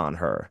words on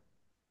her,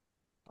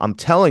 I'm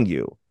telling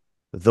you,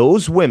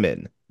 those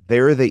women,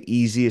 they're the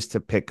easiest to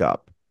pick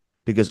up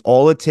because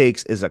all it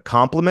takes is a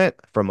compliment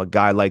from a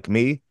guy like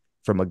me,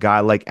 from a guy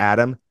like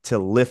Adam to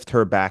lift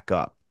her back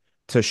up,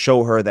 to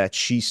show her that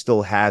she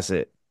still has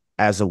it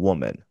as a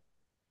woman.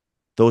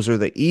 Those are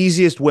the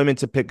easiest women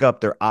to pick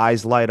up. Their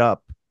eyes light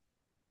up.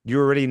 You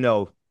already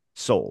know,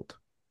 sold.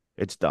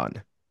 It's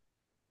done.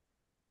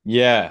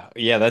 Yeah,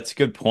 yeah, that's a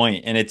good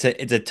point. And it's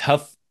a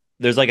tough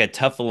there's like a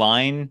tough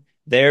line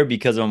there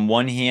because on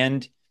one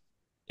hand,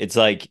 it's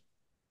like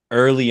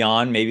early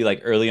on, maybe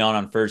like early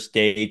on first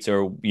dates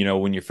or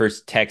when you're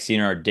first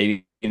texting or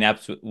dating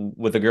apps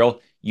with a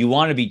girl, you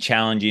want to be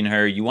challenging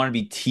her, you want to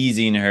be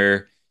teasing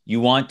her,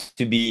 you want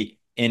to be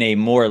in a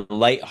more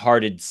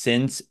lighthearted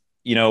sense,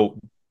 you know,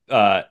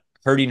 uh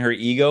hurting her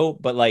ego,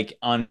 but like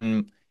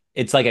on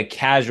it's like a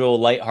casual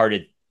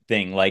lighthearted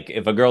thing. Like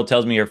if a girl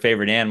tells me her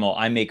favorite animal,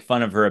 I make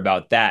fun of her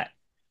about that.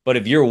 But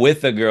if you're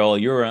with a girl,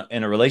 you're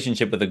in a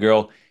relationship with a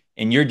girl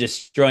and you're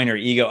destroying her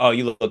ego, oh,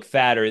 you look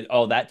fat or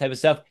all that type of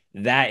stuff,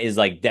 that is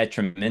like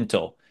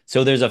detrimental.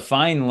 So there's a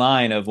fine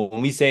line of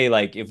when we say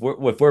like if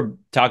we're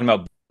talking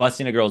about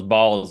busting a girl's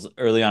balls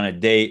early on a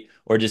date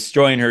or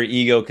destroying her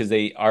ego because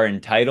they are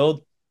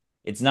entitled,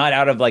 it's not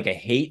out of like a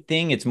hate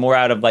thing. It's more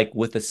out of like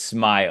with a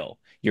smile.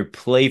 You're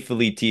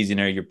playfully teasing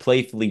her, you're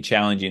playfully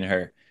challenging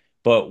her.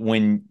 But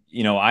when,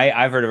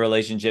 I've heard of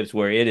relationships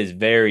where it is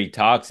very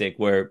toxic,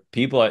 where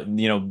people are,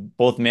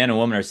 both man and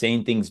woman are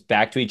saying things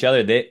back to each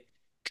other that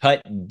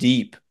cut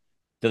deep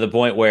to the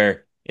point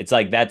where it's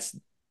like that's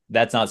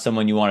not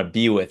someone you want to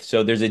be with.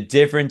 So there's a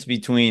difference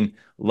between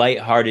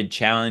lighthearted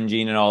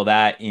challenging and all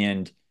that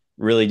and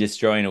really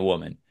destroying a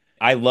woman.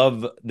 I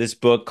love this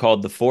book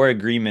called The Four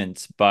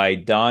Agreements by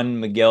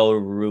Don Miguel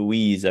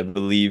Ruiz, I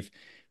believe.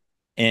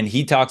 And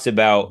he talks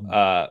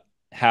about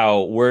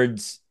how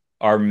words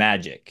are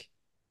magic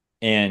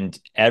and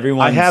I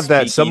everyone's have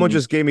that. Someone speaking.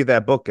 just gave me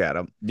that book,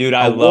 Adam. Dude,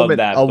 I A love woman, a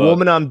that book.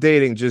 woman I'm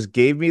dating just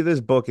gave me this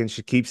book and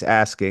she keeps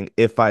asking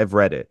if I've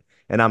read it.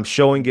 And I'm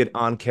showing it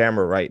on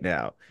camera right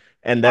now.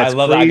 And I that's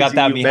love that. I got crazy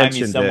that you behind me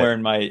mentioned it. somewhere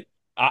in my.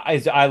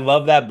 I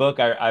love that book.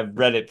 I've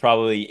read it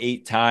probably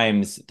 8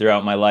 times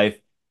throughout my life,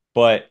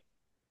 but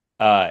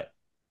uh,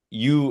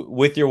 you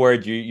with your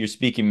words, you're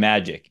speaking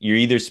magic. You're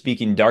either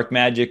speaking dark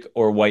magic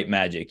or white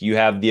magic. You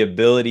have the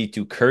ability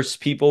to curse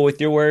people with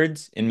your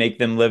words and make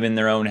them live in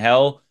their own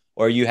hell,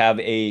 or you have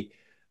a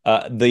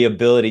the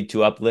ability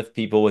to uplift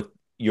people with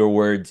your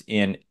words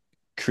and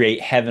create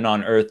heaven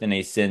on earth in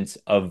a sense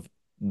of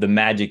the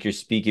magic you're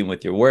speaking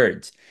with your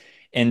words.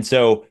 And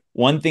so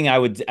one thing I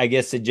would, I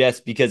guess,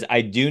 suggest, because I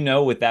do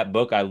know with that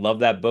book, I love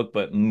that book,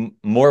 but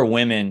more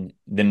women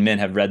than men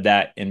have read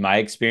that in my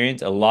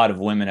experience. A lot of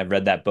women have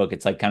read that book.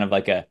 It's like kind of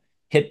like a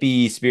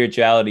hippie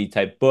spirituality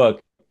type book.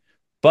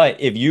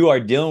 But if you are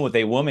dealing with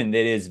a woman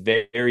that is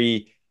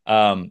very,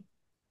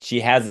 she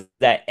has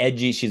that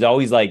edgy, she's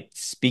always like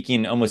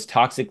speaking almost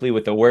toxically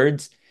with the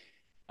words.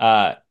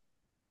 Uh,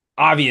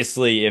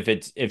 Obviously,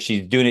 if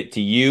she's doing it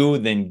to you,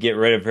 then get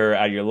rid of her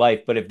out of your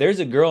life. But if there's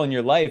a girl in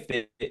your life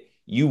that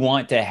you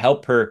want to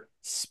help her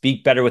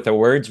speak better with her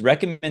words,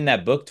 recommend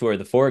that book to her,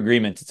 The Four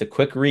Agreements. It's a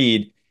quick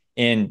read,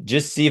 and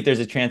just see if there's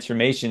a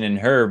transformation in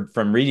her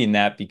from reading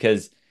that,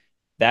 because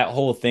that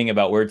whole thing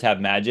about words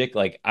have magic,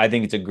 like I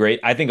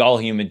think all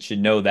humans should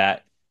know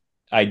that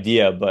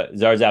idea, but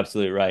Czar's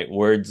absolutely right.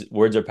 Words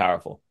are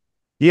powerful.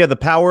 Yeah, the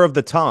power of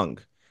the tongue.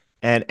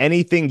 And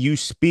anything you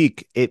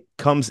speak, it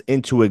comes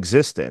into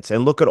existence.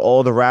 And look at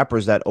all the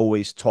rappers that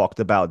always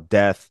talked about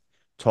death,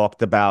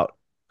 talked about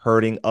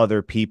hurting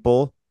other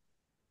people.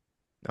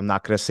 I'm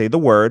not going to say the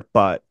word,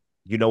 but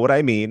you know what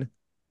I mean.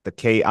 The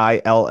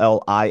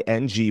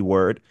KILLING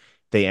word.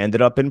 They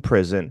ended up in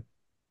prison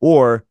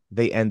or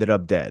they ended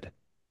up dead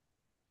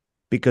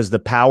because the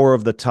power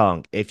of the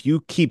tongue, if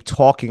you keep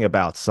talking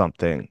about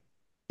something,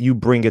 you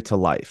bring it to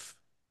life.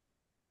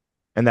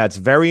 And that's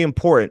very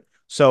important.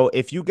 So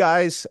if you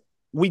guys,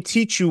 we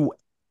teach you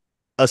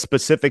a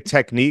specific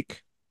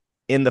technique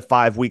in the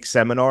 5 week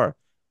seminar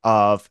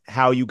of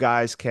how you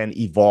guys can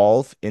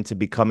evolve into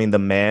becoming the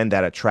man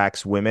that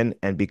attracts women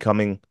and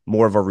becoming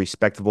more of a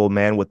respectable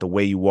man with the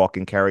way you walk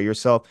and carry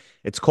yourself.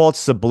 It's called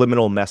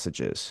subliminal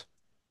messages.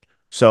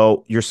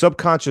 So your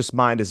subconscious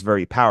mind is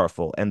very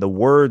powerful, and the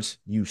words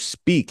you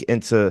speak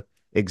into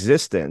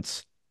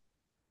existence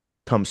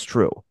comes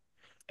true.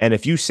 And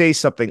if you say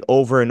something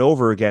over and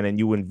over again and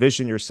you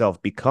envision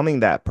yourself becoming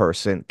that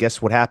person,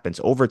 guess what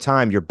happens? Over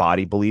time, your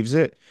body believes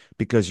it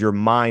because your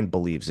mind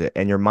believes it,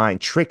 and your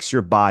mind tricks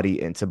your body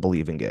into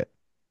believing it.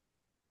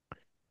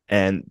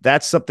 And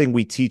that's something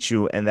we teach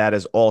you. And that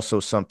is also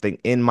something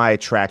in my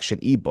attraction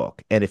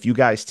ebook. And if you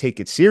guys take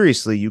it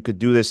seriously, you could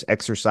do this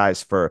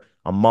exercise for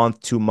a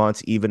month, 2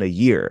 months, even a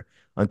year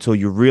until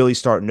you really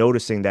start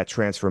noticing that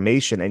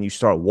transformation and you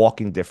start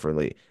walking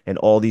differently. And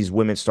all these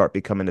women start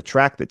becoming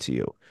attracted to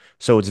you.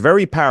 So it's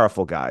very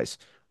powerful, guys.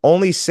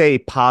 Only say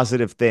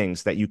positive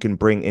things that you can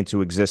bring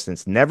into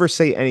existence. Never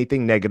say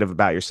anything negative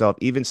about yourself,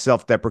 even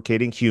self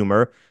deprecating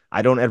humor.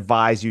 I don't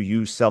advise you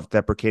use self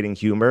deprecating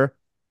humor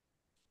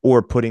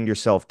or putting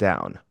yourself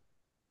down.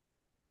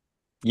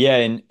 Yeah,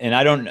 and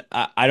I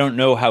don't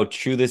know how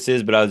true this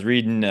is, but I was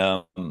reading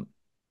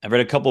I've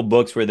read a couple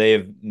books where they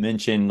have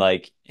mentioned,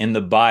 like, in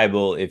the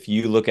Bible, if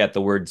you look at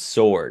the word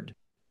sword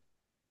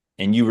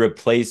and you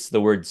replace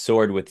the word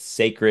sword with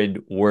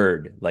sacred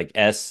word, like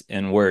S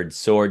and word,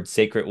 sword,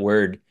 sacred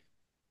word,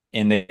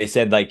 and they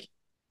said, like,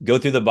 go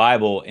through the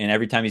Bible and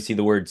every time you see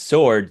the word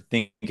sword,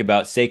 think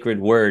about sacred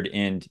word.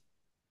 And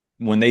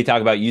when they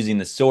talk about using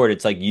the sword,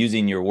 it's like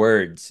using your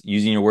words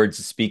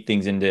to speak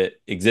things into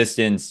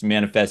existence,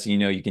 manifest,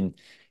 you can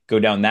go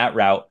down that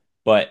route.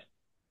 But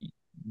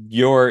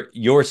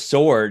your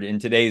sword in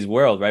today's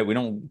world, right? We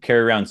don't carry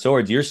around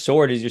swords. Your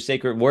sword is your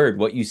sacred word,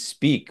 what you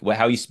speak,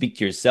 how you speak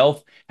to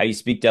yourself, how you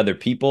speak to other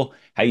people,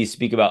 how you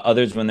speak about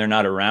others when they're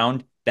not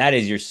around. That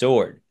is your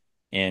sword.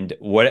 And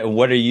what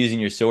are you using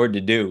your sword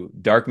to do?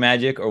 Dark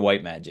magic or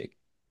white magic?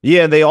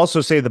 Yeah, and they also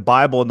say the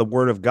Bible and the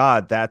word of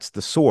God, that's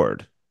the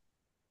sword.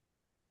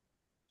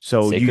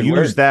 So you Sacred use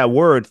word. that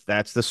word,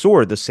 that's the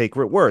sword, the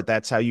sacred word.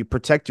 That's how you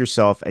protect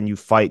yourself and you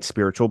fight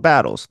spiritual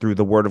battles through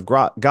the word of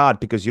God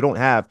because you don't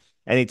have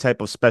any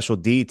type of special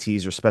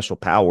deities or special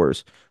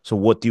powers. So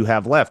what do you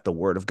have left? The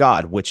word of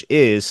God, which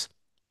is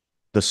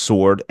the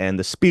sword and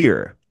the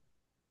spear.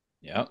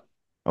 Yeah.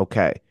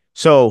 Okay.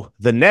 So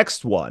the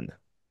next one,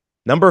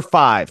 number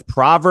 5,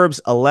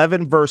 Proverbs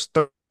 11, verse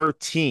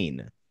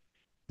 13.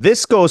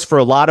 This goes for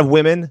a lot of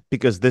women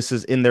because this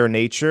is in their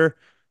nature.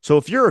 So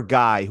if you're a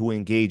guy who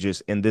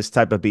engages in this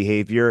type of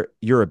behavior,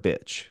 you're a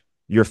bitch.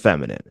 You're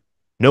feminine.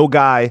 No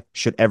guy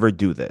should ever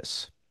do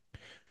this.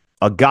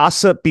 A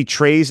gossip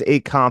betrays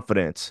a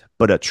confidence,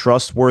 but a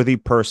trustworthy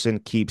person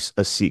keeps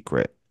a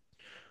secret.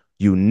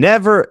 You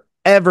never,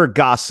 ever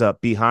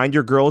gossip behind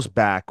your girl's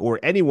back or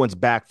anyone's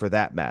back for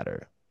that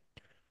matter.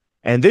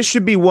 And this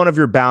should be one of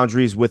your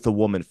boundaries with a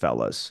woman,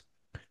 fellas,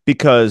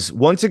 Because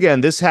once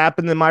again, this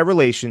happened in my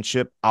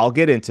relationship. I'll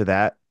get into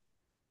that.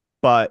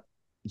 But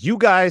you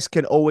guys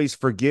can always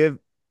forgive,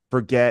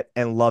 forget,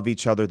 and love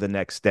each other the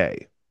next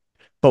day.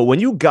 But when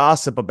you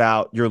gossip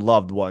about your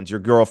loved ones, your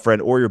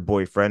girlfriend or your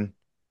boyfriend,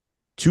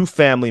 two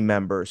family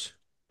members,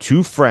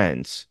 two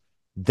friends,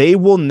 they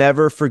will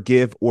never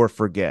forgive or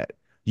forget.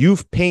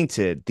 You've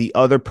painted the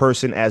other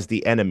person as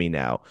the enemy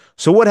now.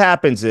 So what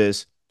happens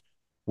is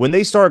when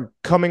they start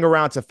coming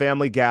around to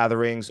family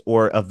gatherings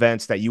or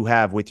events that you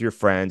have with your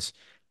friends,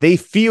 they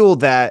feel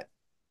that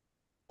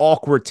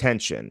awkward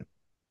tension.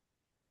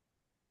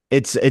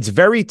 It's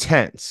very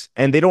tense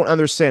and they don't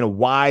understand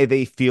why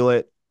they feel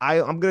it.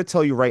 I'm going to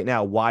tell you right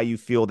now why you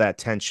feel that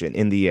tension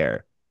in the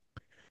air.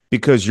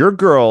 Because your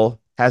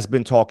girl has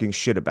been talking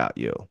shit about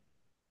you.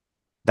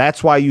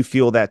 That's why you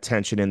feel that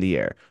tension in the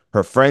air.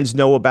 Her friends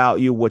know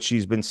about you, what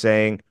she's been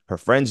saying. Her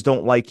friends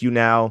don't like you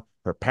now.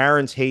 Her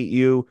parents hate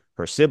you.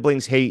 Her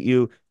siblings hate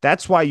you.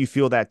 That's why you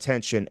feel that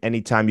tension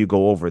anytime you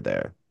go over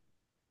there.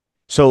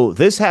 So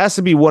this has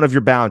to be one of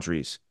your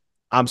boundaries.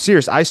 I'm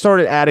serious. I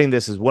started adding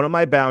this as one of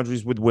my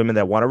boundaries with women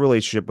that want a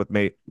relationship with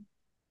me.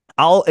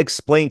 I'll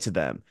explain to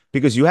them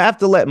because you have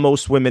to let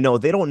most women know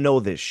they don't know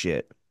this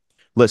shit.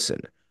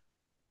 Listen,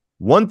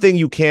 one thing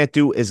you can't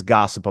do is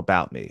gossip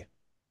about me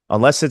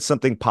unless it's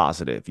something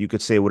positive. You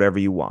could say whatever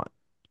you want.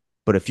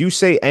 But if you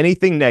say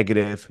anything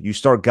negative, you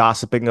start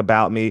gossiping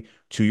about me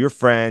to your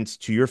friends,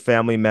 to your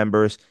family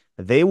members,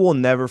 they will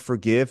never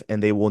forgive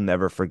and they will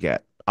never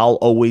forget. I'll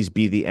always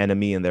be the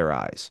enemy in their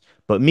eyes.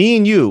 But me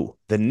and you,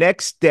 the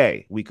next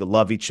day, we could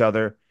love each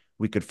other,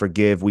 we could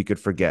forgive, we could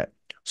forget.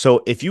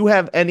 So if you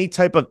have any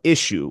type of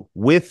issue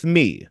with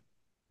me,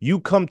 you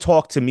come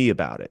talk to me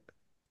about it.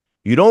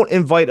 You don't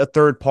invite a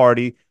third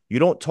party. You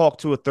don't talk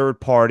to a third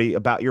party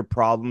about your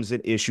problems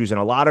and issues. And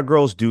a lot of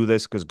girls do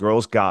this because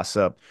girls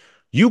gossip.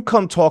 You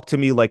come talk to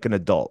me like an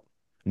adult.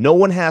 No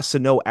one has to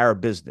know our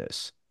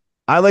business.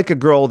 I like a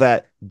girl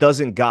that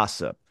doesn't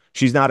gossip.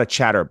 She's not a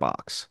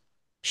chatterbox.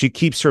 She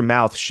keeps her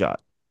mouth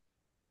shut.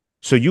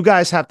 So you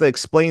guys have to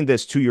explain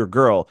this to your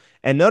girl.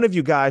 And none of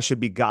you guys should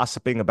be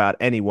gossiping about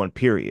anyone,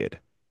 period.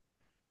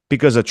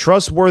 Because a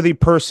trustworthy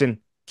person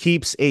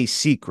keeps a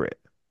secret.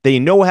 They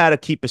know how to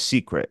keep a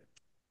secret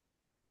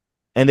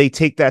and they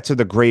take that to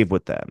the grave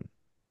with them.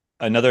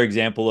 Another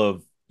example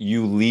of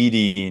you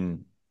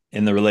leading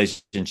in the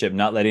relationship,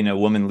 not letting a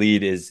woman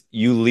lead, is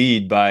you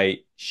lead by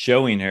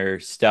showing her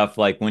stuff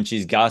like when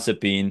she's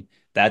gossiping,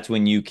 that's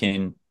when you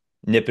can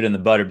nip it in the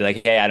bud or be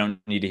like, hey, I don't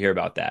need to hear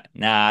about that.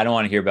 Nah, I don't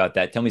want to hear about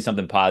that. Tell me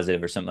something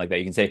positive or something like that.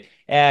 You can say,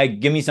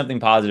 give me something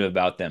positive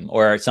about them.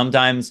 Or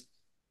sometimes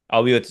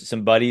I'll be with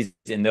some buddies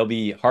and they'll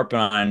be harping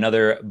on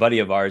another buddy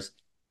of ours.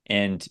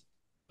 And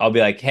I'll be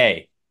like,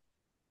 hey,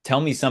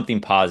 tell me something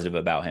positive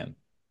about him.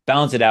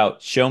 Balance it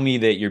out. Show me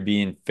that you're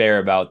being fair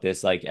about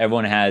this. Like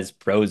everyone has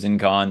pros and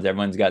cons,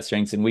 everyone's got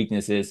strengths and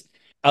weaknesses.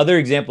 Other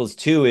examples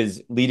too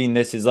is leading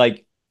this is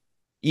like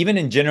even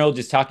in general,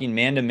 just talking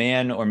man to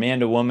man or man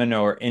to woman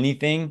or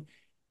anything.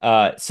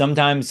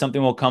 Sometimes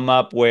something will come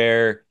up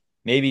where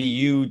maybe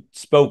you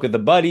spoke with a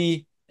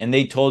buddy and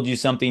they told you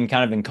something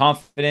kind of in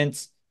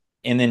confidence.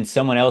 And then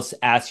someone else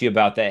asks you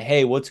about that.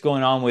 Hey, what's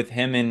going on with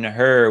him and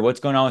her? What's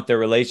going on with their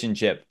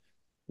relationship?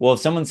 Well, if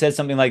someone says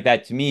something like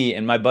that to me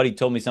and my buddy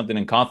told me something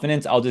in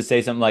confidence, I'll just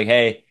say something like,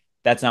 hey,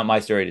 that's not my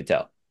story to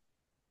tell.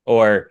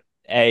 Or,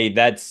 hey,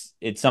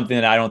 it's something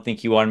that I don't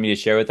think you wanted me to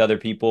share with other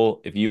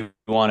people. If you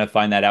want to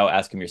find that out,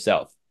 ask him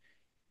yourself.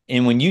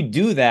 And when you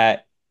do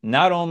that,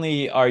 not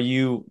only are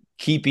you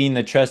keeping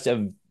the trust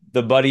of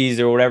the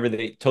buddies or whatever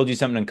they told you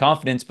something in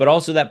confidence, but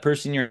also that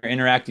person you're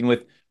interacting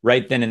with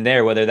right then and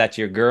there, whether that's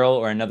your girl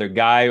or another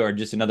guy or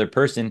just another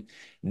person,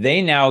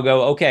 they now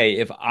go, okay,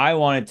 if I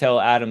want to tell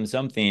Adam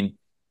something,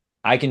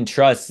 I can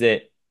trust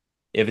that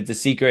if it's a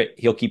secret,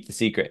 he'll keep the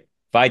secret.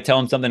 If I tell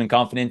him something in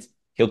confidence,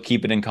 he'll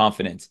keep it in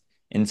confidence.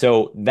 And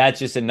so that's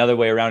just another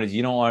way around is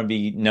you don't want to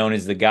be known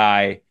as the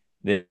guy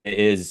that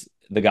is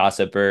the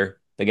gossiper,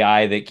 the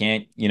guy that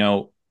can't,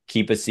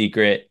 keep a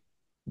secret.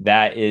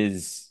 That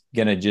is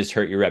going to just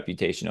hurt your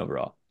reputation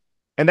overall.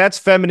 And that's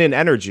feminine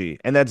energy,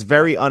 and that's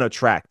very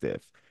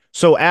unattractive.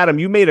 So, Adam,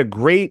 you made a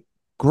great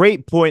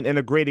point and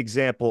a great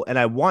example. And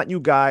I want you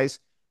guys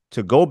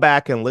to go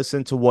back and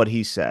listen to what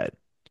he said.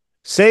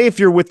 Say if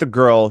you're with the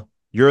girl,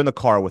 you're in the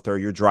car with her,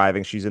 you're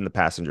driving, she's in the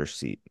passenger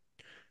seat.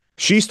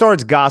 She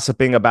starts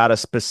gossiping about a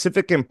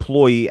specific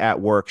employee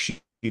at work she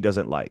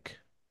doesn't like.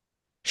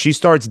 She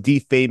starts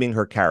defaming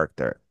her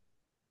character.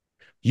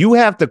 You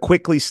have to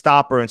quickly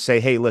stop her and say,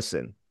 hey,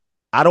 listen,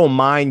 I don't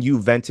mind you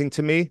venting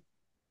to me.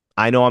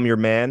 I know I'm your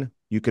man.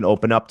 You can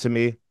open up to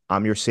me.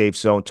 I'm your safe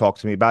zone. Talk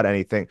to me about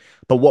anything.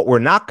 But what we're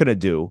not going to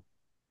do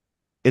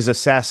is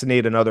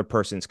assassinate another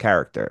person's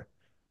character.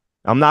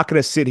 I'm not going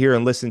to sit here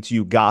and listen to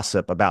you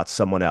gossip about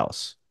someone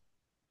else.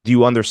 Do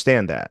you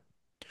understand that?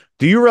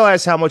 Do you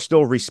realize how much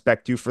they'll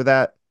respect you for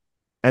that?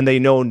 And they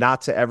know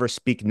not to ever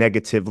speak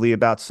negatively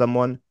about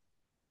someone.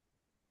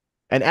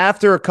 And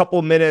after a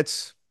couple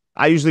minutes,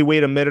 I usually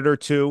wait a minute or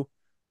two.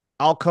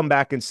 I'll come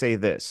back and say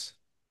this.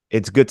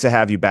 It's good to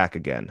have you back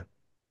again.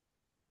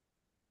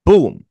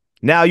 Boom.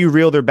 Now you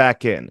reeled her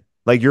back in.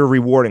 Like you're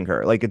rewarding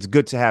her. Like it's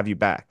good to have you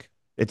back.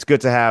 It's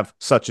good to have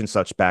such and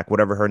such back,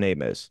 whatever her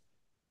name is.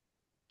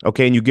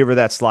 Okay. And you give her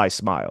that sly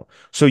smile.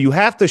 So you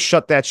have to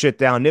shut that shit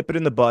down, nip it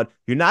in the bud.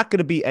 You're not going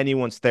to be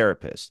anyone's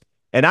therapist.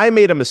 And I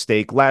made a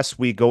mistake last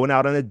week going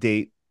out on a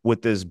date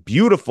with this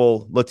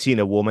beautiful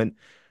Latina woman.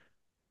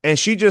 And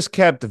she just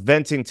kept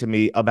venting to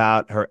me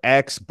about her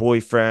ex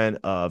boyfriend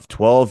of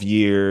 12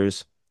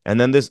 years. And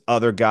then this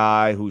other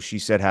guy who she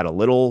said had a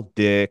little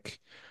dick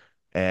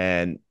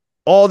and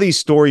all these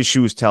stories she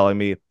was telling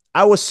me.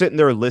 I was sitting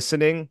there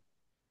listening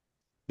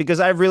because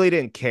I really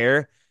didn't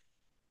care.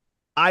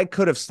 I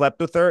could have slept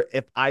with her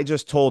if I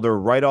just told her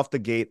right off the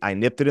gate. I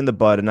nipped it in the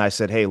bud and I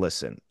said, hey,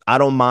 listen, I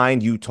don't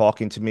mind you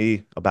talking to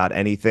me about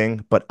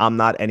anything, but I'm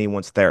not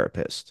anyone's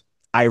therapist.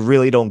 I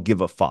really don't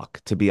give a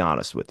fuck, to be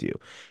honest with you.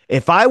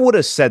 If I would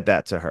have said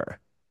that to her,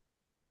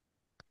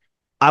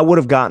 I would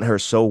have gotten her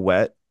so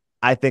wet.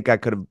 I think I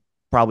could have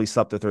probably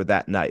slept with her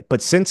that night.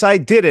 But since I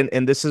didn't,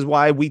 and this is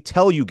why we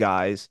tell you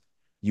guys,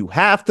 you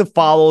have to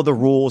follow the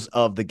rules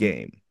of the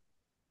game.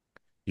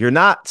 You're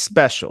not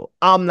special.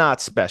 I'm not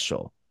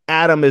special.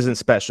 Adam isn't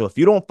special. If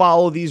you don't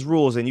follow these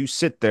rules and you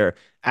sit there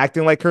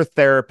acting like her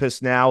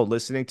therapist now,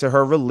 listening to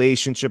her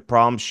relationship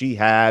problems she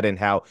had and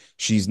how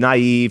she's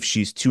naive,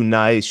 she's too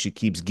nice, she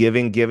keeps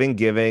giving, giving,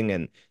 giving,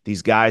 and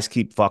these guys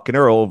keep fucking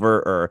her over,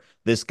 or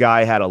this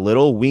guy had a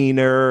little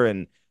wiener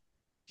and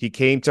he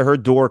came to her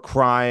door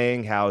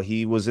crying how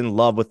he was in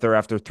love with her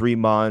after 3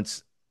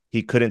 months.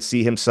 He couldn't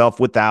see himself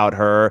without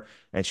her,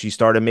 and she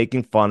started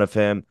making fun of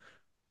him.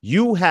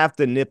 You have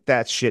to nip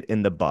that shit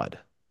in the bud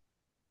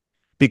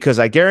because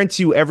I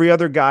guarantee you every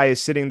other guy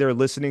is sitting there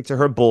listening to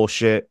her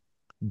bullshit,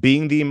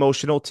 being the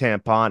emotional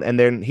tampon. And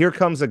then here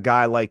comes a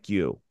guy like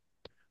you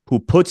who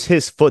puts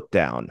his foot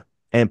down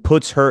and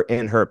puts her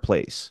in her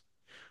place.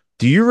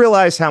 Do you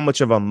realize how much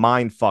of a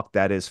mind fuck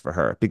that is for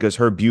her because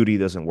her beauty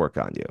doesn't work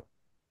on you?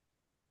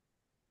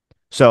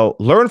 So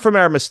learn from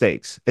our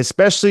mistakes,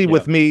 especially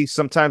with Yep. me.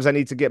 Sometimes I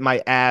need to get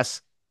my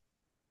ass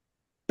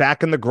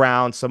back in the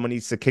ground. Someone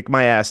needs to kick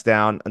my ass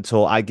down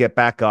until I get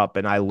back up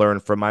and I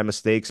learn from my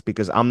mistakes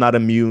because I'm not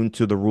immune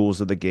to the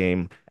rules of the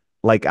game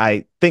like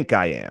I think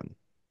I am.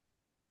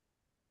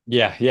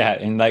 Yeah, yeah.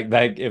 And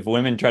like if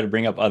women try to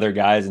bring up other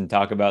guys and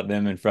talk about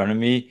them in front of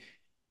me,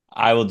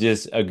 I will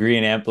just agree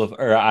and amplify,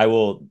 or I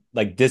will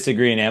like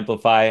disagree and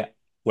amplify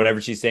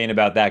whatever she's saying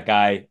about that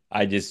guy.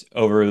 I just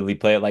overly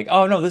play it like,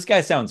 oh no, this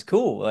guy sounds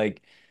cool.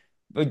 Like,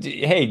 but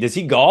hey, does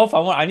he golf?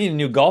 I need a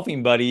new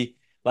golfing buddy.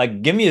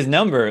 Like, give me his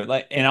number.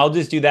 Like, and I'll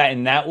just do that,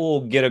 and that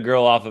will get a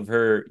girl off of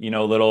her,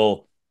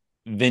 little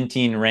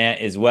venting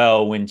rant as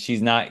well when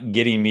she's not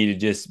getting me to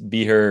just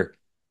be her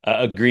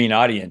agreeing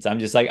audience. I'm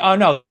just like, oh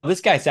no,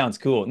 this guy sounds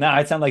cool. No,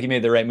 I sound like he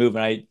made the right move,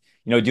 and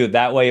do it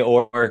that way.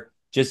 Or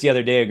just the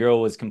other day, a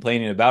girl was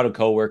complaining about a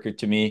coworker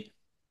to me,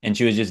 and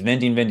she was just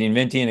venting, venting,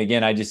 venting. And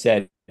again, I just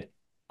said,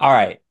 all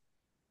right,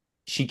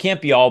 she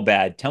can't be all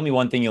bad. Tell me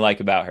one thing you like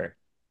about her.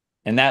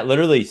 And that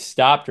literally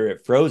stopped her.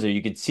 It froze her.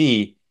 You could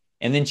see.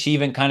 And then she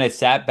even kind of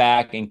sat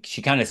back and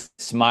she kind of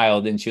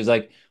smiled and she was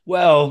like,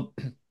 well,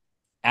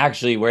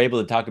 actually, we're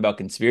able to talk about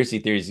conspiracy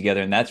theories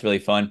together. And that's really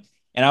fun.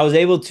 And I was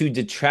able to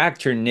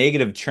detract her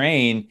negative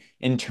train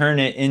and turn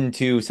it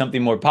into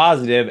something more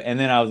positive. And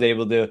then I was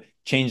able to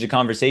change the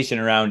conversation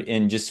around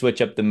and just switch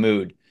up the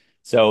mood.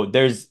 So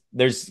there's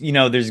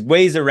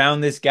ways around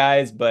this,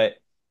 guys. But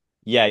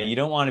yeah, you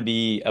don't want to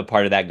be a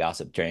part of that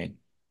gossip train.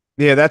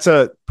 Yeah, that's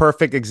a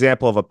perfect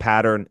example of a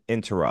pattern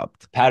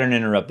interrupt. Pattern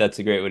interrupt. That's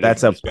a great way to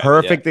That's a describe it. Yeah.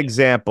 perfect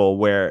example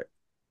where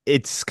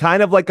it's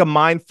kind of like a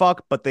mind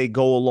fuck, but they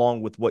go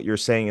along with what you're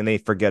saying and they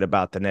forget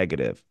about the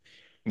negative.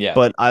 Yeah.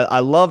 But I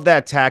love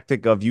that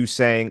tactic of you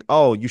saying,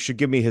 oh, you should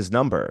give me his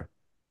number.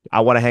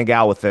 I want to hang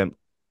out with him.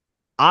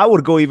 I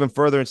would go even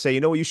further and say, you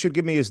know what, you should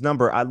give me his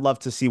number. I'd love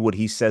to see what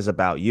he says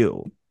about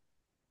you.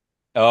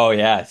 Oh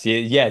yeah. See,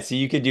 yeah. See,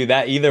 you could do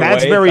that either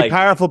That's way. It's very like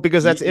powerful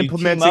because that's you team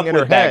implementing up in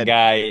her with that head.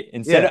 guy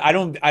instead of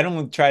Yeah. I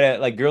don't try to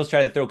like girls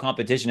try to throw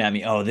competition at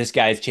me. Oh, this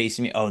guy's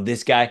chasing me. Oh,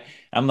 this guy.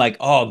 I'm like,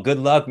 oh, good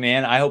luck,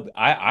 man. I hope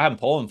I'm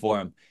pulling for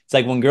him. It's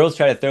like when girls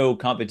try to throw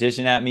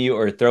competition at me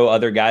or throw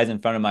other guys in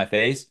front of my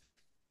face.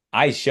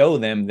 I show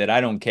them that I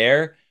don't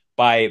care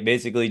by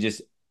basically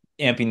just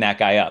amping that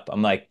guy up.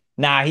 I'm like,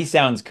 nah, he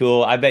sounds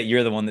cool. I bet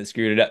you're the one that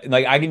screwed it up.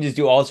 Like I can just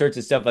do all sorts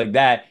of stuff like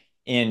that.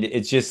 And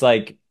it's just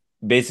like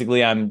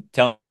basically I'm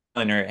telling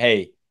her,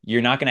 hey,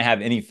 you're not gonna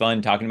have any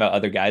fun talking about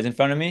other guys in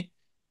front of me.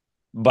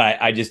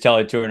 But I just tell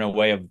it to her in a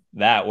way of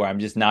that where I'm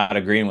just not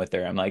agreeing with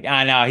her. I'm like,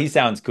 ah no, he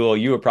sounds cool.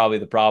 You were probably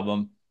the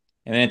problem.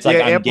 And then it's like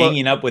Yeah, I'm Ampla.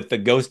 ganging up with the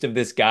ghost of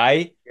this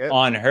guy Yeah.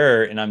 on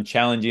her and I'm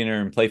challenging her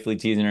and playfully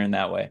teasing her in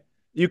that way.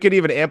 You could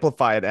even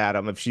amplify it,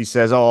 Adam, if she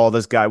says, oh,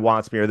 this guy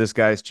wants me or this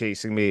guy's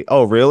chasing me.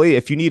 Oh, really?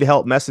 If you need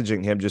help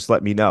messaging him, just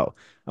let me know.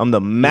 Yeah,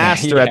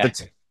 yeah.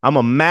 I'm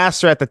a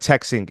master at the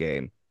texting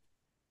game.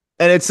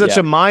 And it's such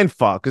Yeah. a mind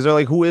fuck because they're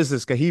like, who is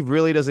this guy? He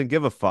really doesn't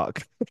give a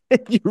fuck.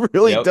 You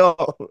really Yep. don't.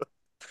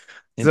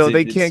 It's So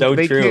it's so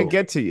they can't true.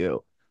 get to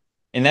you.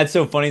 And that's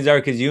so funny, Zara,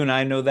 because you and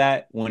I know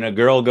that when a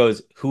girl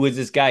goes, who is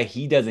this guy?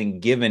 He doesn't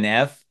give an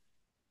F.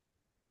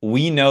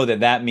 we know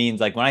that that means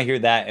like when I hear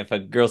that, if a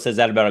girl says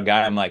that about a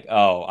guy, I'm like,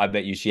 oh, I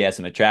bet you she has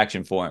some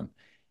attraction for him.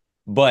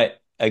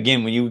 But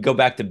again, when you go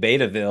back to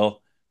Betaville,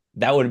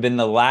 that would have been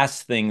the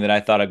last thing that I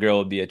thought a girl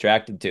would be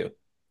attracted to.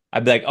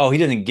 I'd be like, oh, he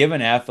doesn't give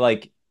an F.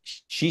 Like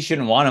she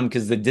shouldn't want him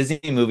because the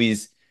Disney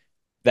movies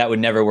that would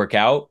never work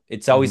out.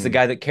 It's always the Mhm.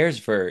 guy that cares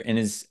for her and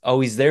is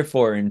always there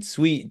for her and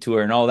sweet to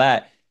her and all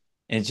that.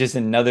 And it's just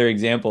another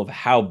example of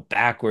how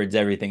backwards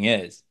everything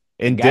is.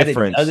 The guy that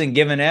Indifference. doesn't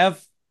give an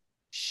F,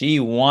 she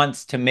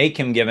wants to make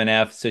him give an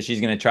F, so she's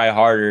going to try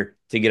harder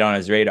to get on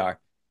his radar.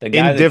 The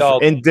guy that's all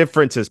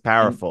Indifference is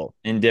powerful.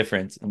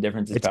 indifference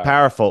is It's powerful.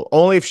 powerful.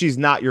 Only if she's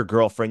not your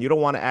girlfriend. You don't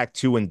want to act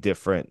too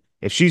indifferent.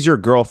 If she's your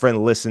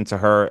girlfriend, listen to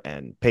her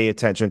and pay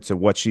attention to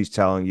what she's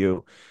telling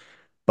you.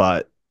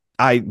 But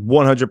I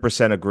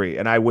 100% agree.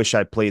 And I wish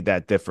I played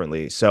that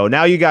differently. So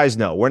now you guys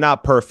know we're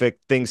not perfect.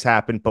 Things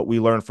happen, but we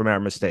learn from our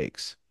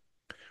mistakes.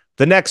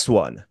 The next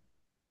one,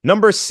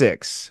 number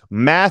 6,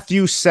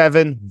 Matthew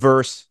 7,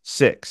 verse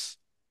 6.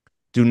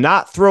 Do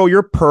not throw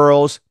your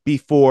pearls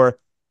before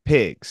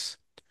pigs.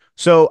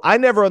 So I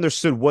never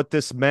understood what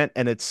this meant.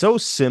 And it's so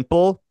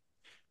simple.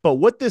 But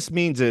what this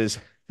means is,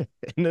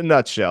 in a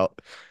nutshell,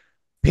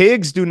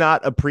 pigs do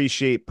not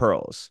appreciate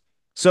pearls.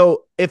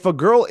 So if a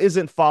girl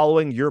isn't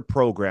following your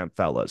program,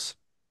 fellas,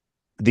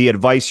 the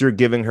advice you're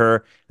giving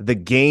her, the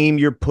game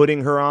you're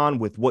putting her on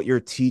with what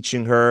you're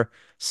teaching her,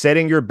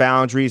 setting your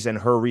boundaries and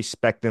her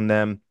respecting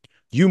them,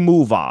 you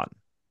move on.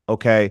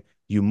 Okay.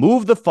 You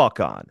move the fuck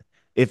on.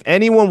 If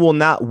anyone will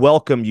not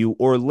welcome you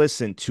or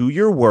listen to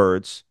your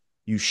words,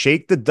 you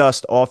shake the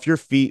dust off your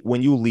feet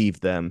when you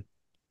leave them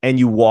and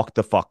you walk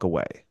the fuck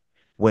away.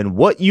 When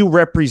what you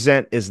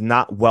represent is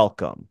not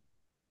welcome,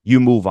 you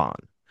move on.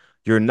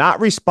 You're not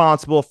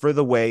responsible for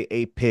the way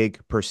a pig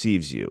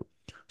perceives you.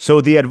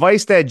 So, the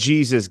advice that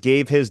Jesus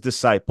gave his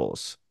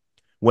disciples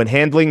when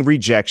handling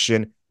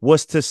rejection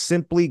was to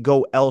simply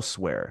go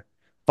elsewhere.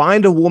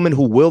 Find a woman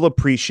who will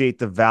appreciate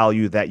the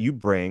value that you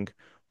bring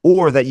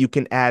or that you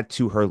can add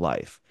to her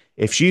life.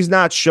 If she's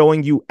not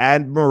showing you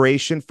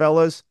admiration,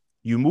 fellas,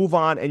 you move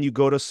on and you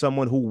go to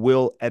someone who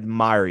will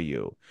admire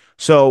you.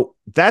 So,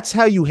 that's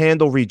how you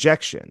handle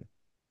rejection.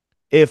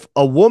 If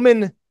a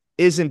woman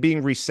isn't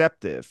being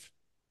receptive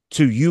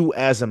to you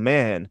as a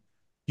man,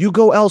 you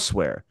go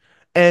elsewhere.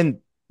 And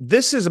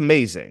this is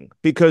amazing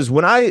because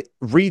when I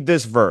read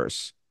this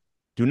verse,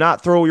 do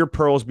not throw your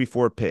pearls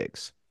before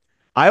pigs,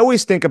 I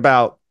always think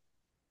about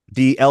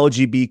the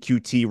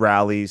LGBTQT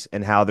rallies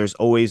and how there's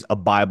always a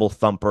Bible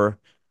thumper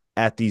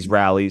at these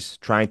rallies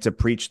trying to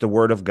preach the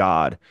word of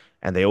God.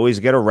 And they always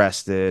get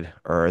arrested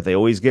or they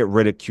always get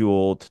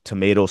ridiculed,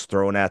 tomatoes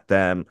thrown at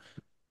them,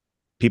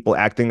 people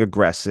acting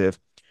aggressive.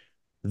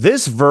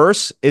 This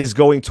verse is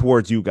going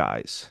towards you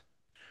guys.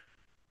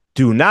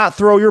 Do not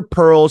throw your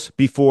pearls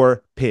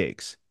before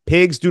pigs.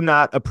 Pigs do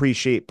not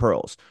appreciate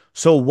pearls.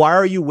 So why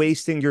are you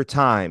wasting your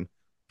time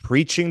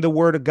preaching the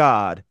word of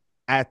God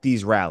at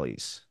these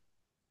rallies?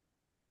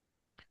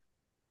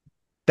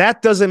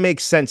 That doesn't make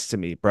sense to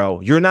me, bro.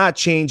 You're not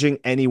changing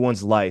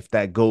anyone's life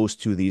that goes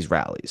to these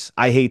rallies.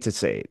 I hate to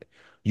say it.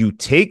 You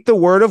take the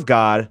word of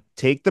God,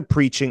 take the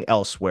preaching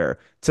elsewhere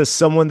to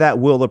someone that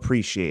will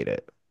appreciate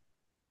it.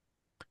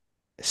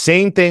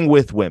 Same thing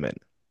with women.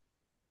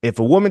 If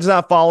a woman's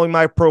not following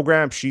my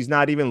program, she's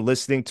not even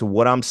listening to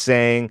what I'm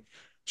saying,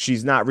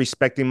 she's not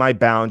respecting my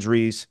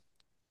boundaries,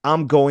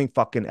 I'm going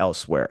fucking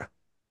elsewhere.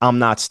 I'm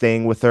not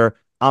staying with her.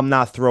 I'm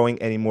not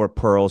throwing any more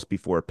pearls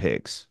before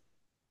pigs.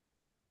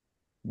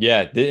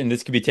 Yeah, and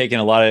this could be taken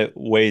a lot of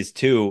ways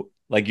too.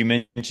 Like you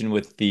mentioned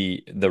with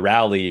the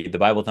rally, the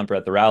Bible thumper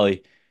at the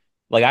rally.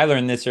 Like I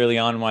learned this early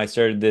on when I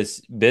started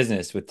this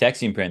business with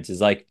texting prints.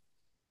 Is like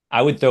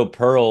I would throw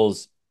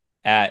pearls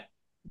at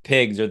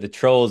pigs or the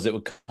trolls that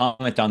would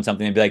comment on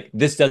something and be like,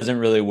 this doesn't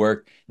really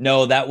work.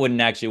 No, that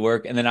wouldn't actually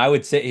work. And then I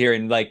would sit here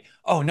and like,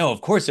 oh no,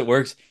 of course it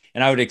works.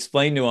 And I would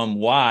explain to them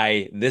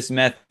why this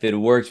method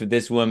works with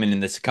this woman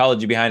and the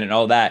psychology behind it and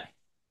all that.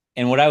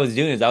 And what I was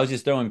doing is I was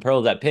just throwing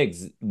pearls at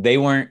pigs. They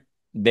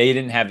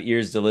didn't have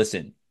ears to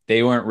listen.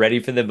 They weren't ready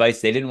for the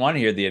advice. They didn't want to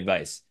hear the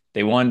advice.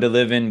 They wanted to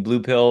live in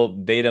Blue Pill,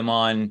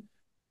 Betamon,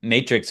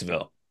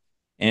 Matrixville.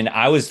 And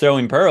I was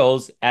throwing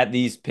pearls at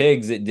these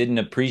pigs that didn't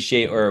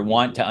appreciate or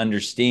want to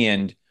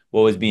understand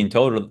what was being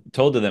told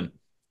to them.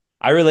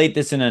 I relate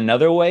this in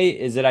another way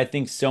is that I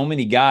think so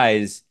many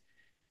guys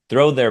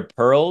throw their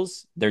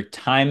pearls, their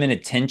time and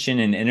attention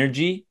and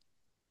energy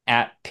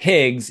at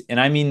pigs.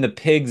 And I mean the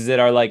pigs that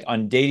are like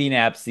on dating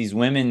apps, these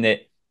women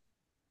that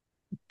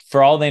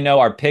for all they know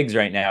are pigs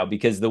right now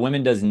because the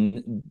woman does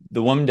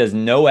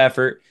no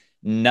effort,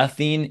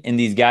 nothing, and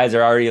these guys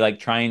are already like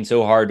trying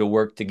so hard to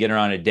work to get her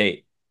on a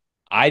date.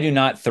 I do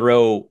not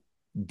throw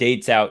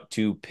dates out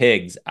to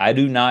pigs. I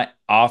do not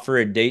offer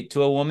a date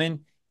to a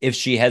woman if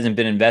she hasn't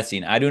been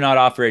investing. I do not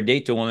offer a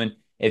date to a woman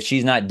if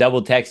she's not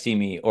double texting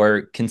me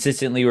or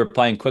consistently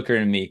replying quicker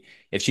than me.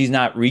 If she's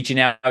not reaching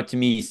out to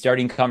me,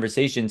 starting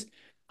conversations,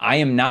 I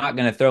am not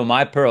going to throw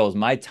my pearls,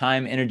 my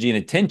time, energy, and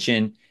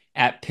attention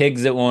at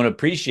pigs that won't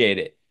appreciate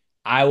it.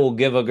 I will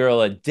give a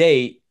girl a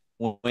date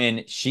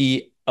when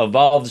she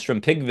evolves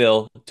from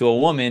Pigville to a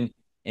woman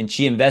and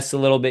she invests a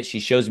little bit. She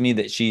shows me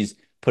that she's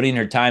putting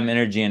her time,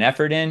 energy, and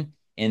effort in.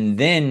 And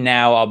then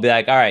now I'll be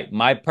like, all right,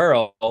 my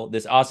pearl,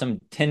 this awesome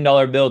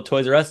 $10 bill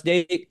Toys R Us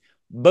date,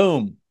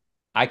 boom.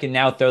 I can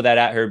now throw that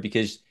at her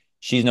because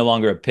she's no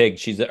longer a pig.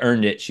 She's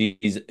earned it.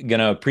 She's going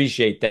to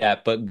appreciate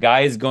that. But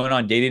guys going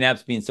on dating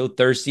apps being so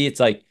thirsty, it's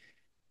like,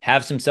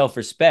 have some self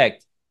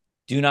respect.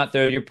 Do not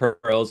throw your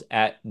pearls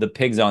at the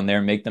pigs on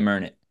there. Make them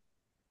earn it.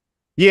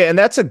 Yeah, and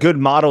that's a good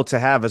model to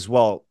have as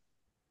well.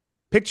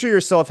 Picture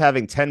yourself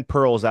having 10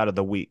 pearls out of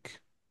the week.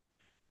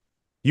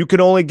 You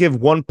can only give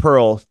one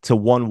pearl to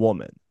one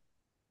woman.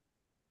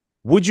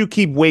 Would you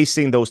keep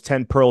wasting those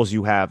 10 pearls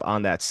you have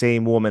on that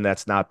same woman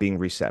that's not being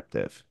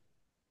receptive?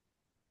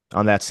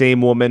 On that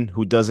same woman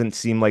who doesn't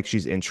seem like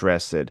she's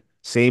interested?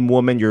 Same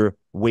woman you're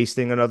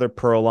wasting another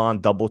pearl on,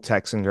 double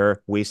texting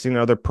her, wasting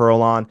another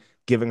pearl on,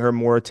 giving her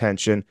more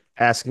attention,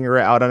 asking her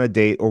out on a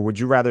date, or would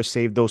you rather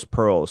save those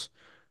pearls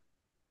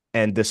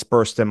and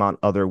disperse them on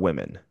other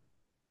women?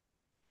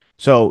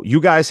 So you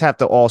guys have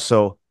to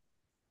also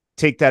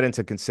take that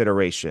into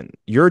consideration.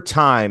 Your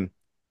time,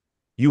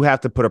 you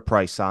have to put a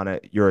price on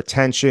it. Your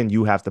attention,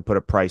 you have to put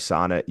a price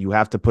on it. You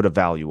have to put a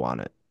value on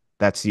it.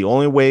 That's the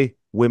only way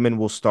women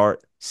will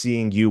start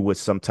seeing you with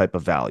some type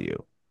of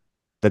value.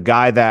 The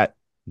guy that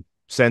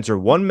sends her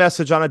one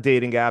message on a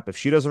dating app, if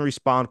she doesn't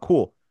respond,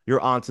 cool, you're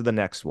on to the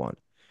next one.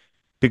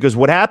 Because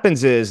what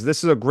happens is,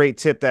 this is a great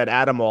tip that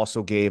Adam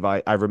also gave,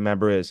 I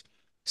remember, is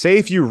say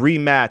if you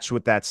rematch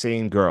with that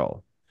same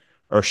girl,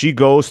 or she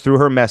goes through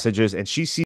her messages and she sees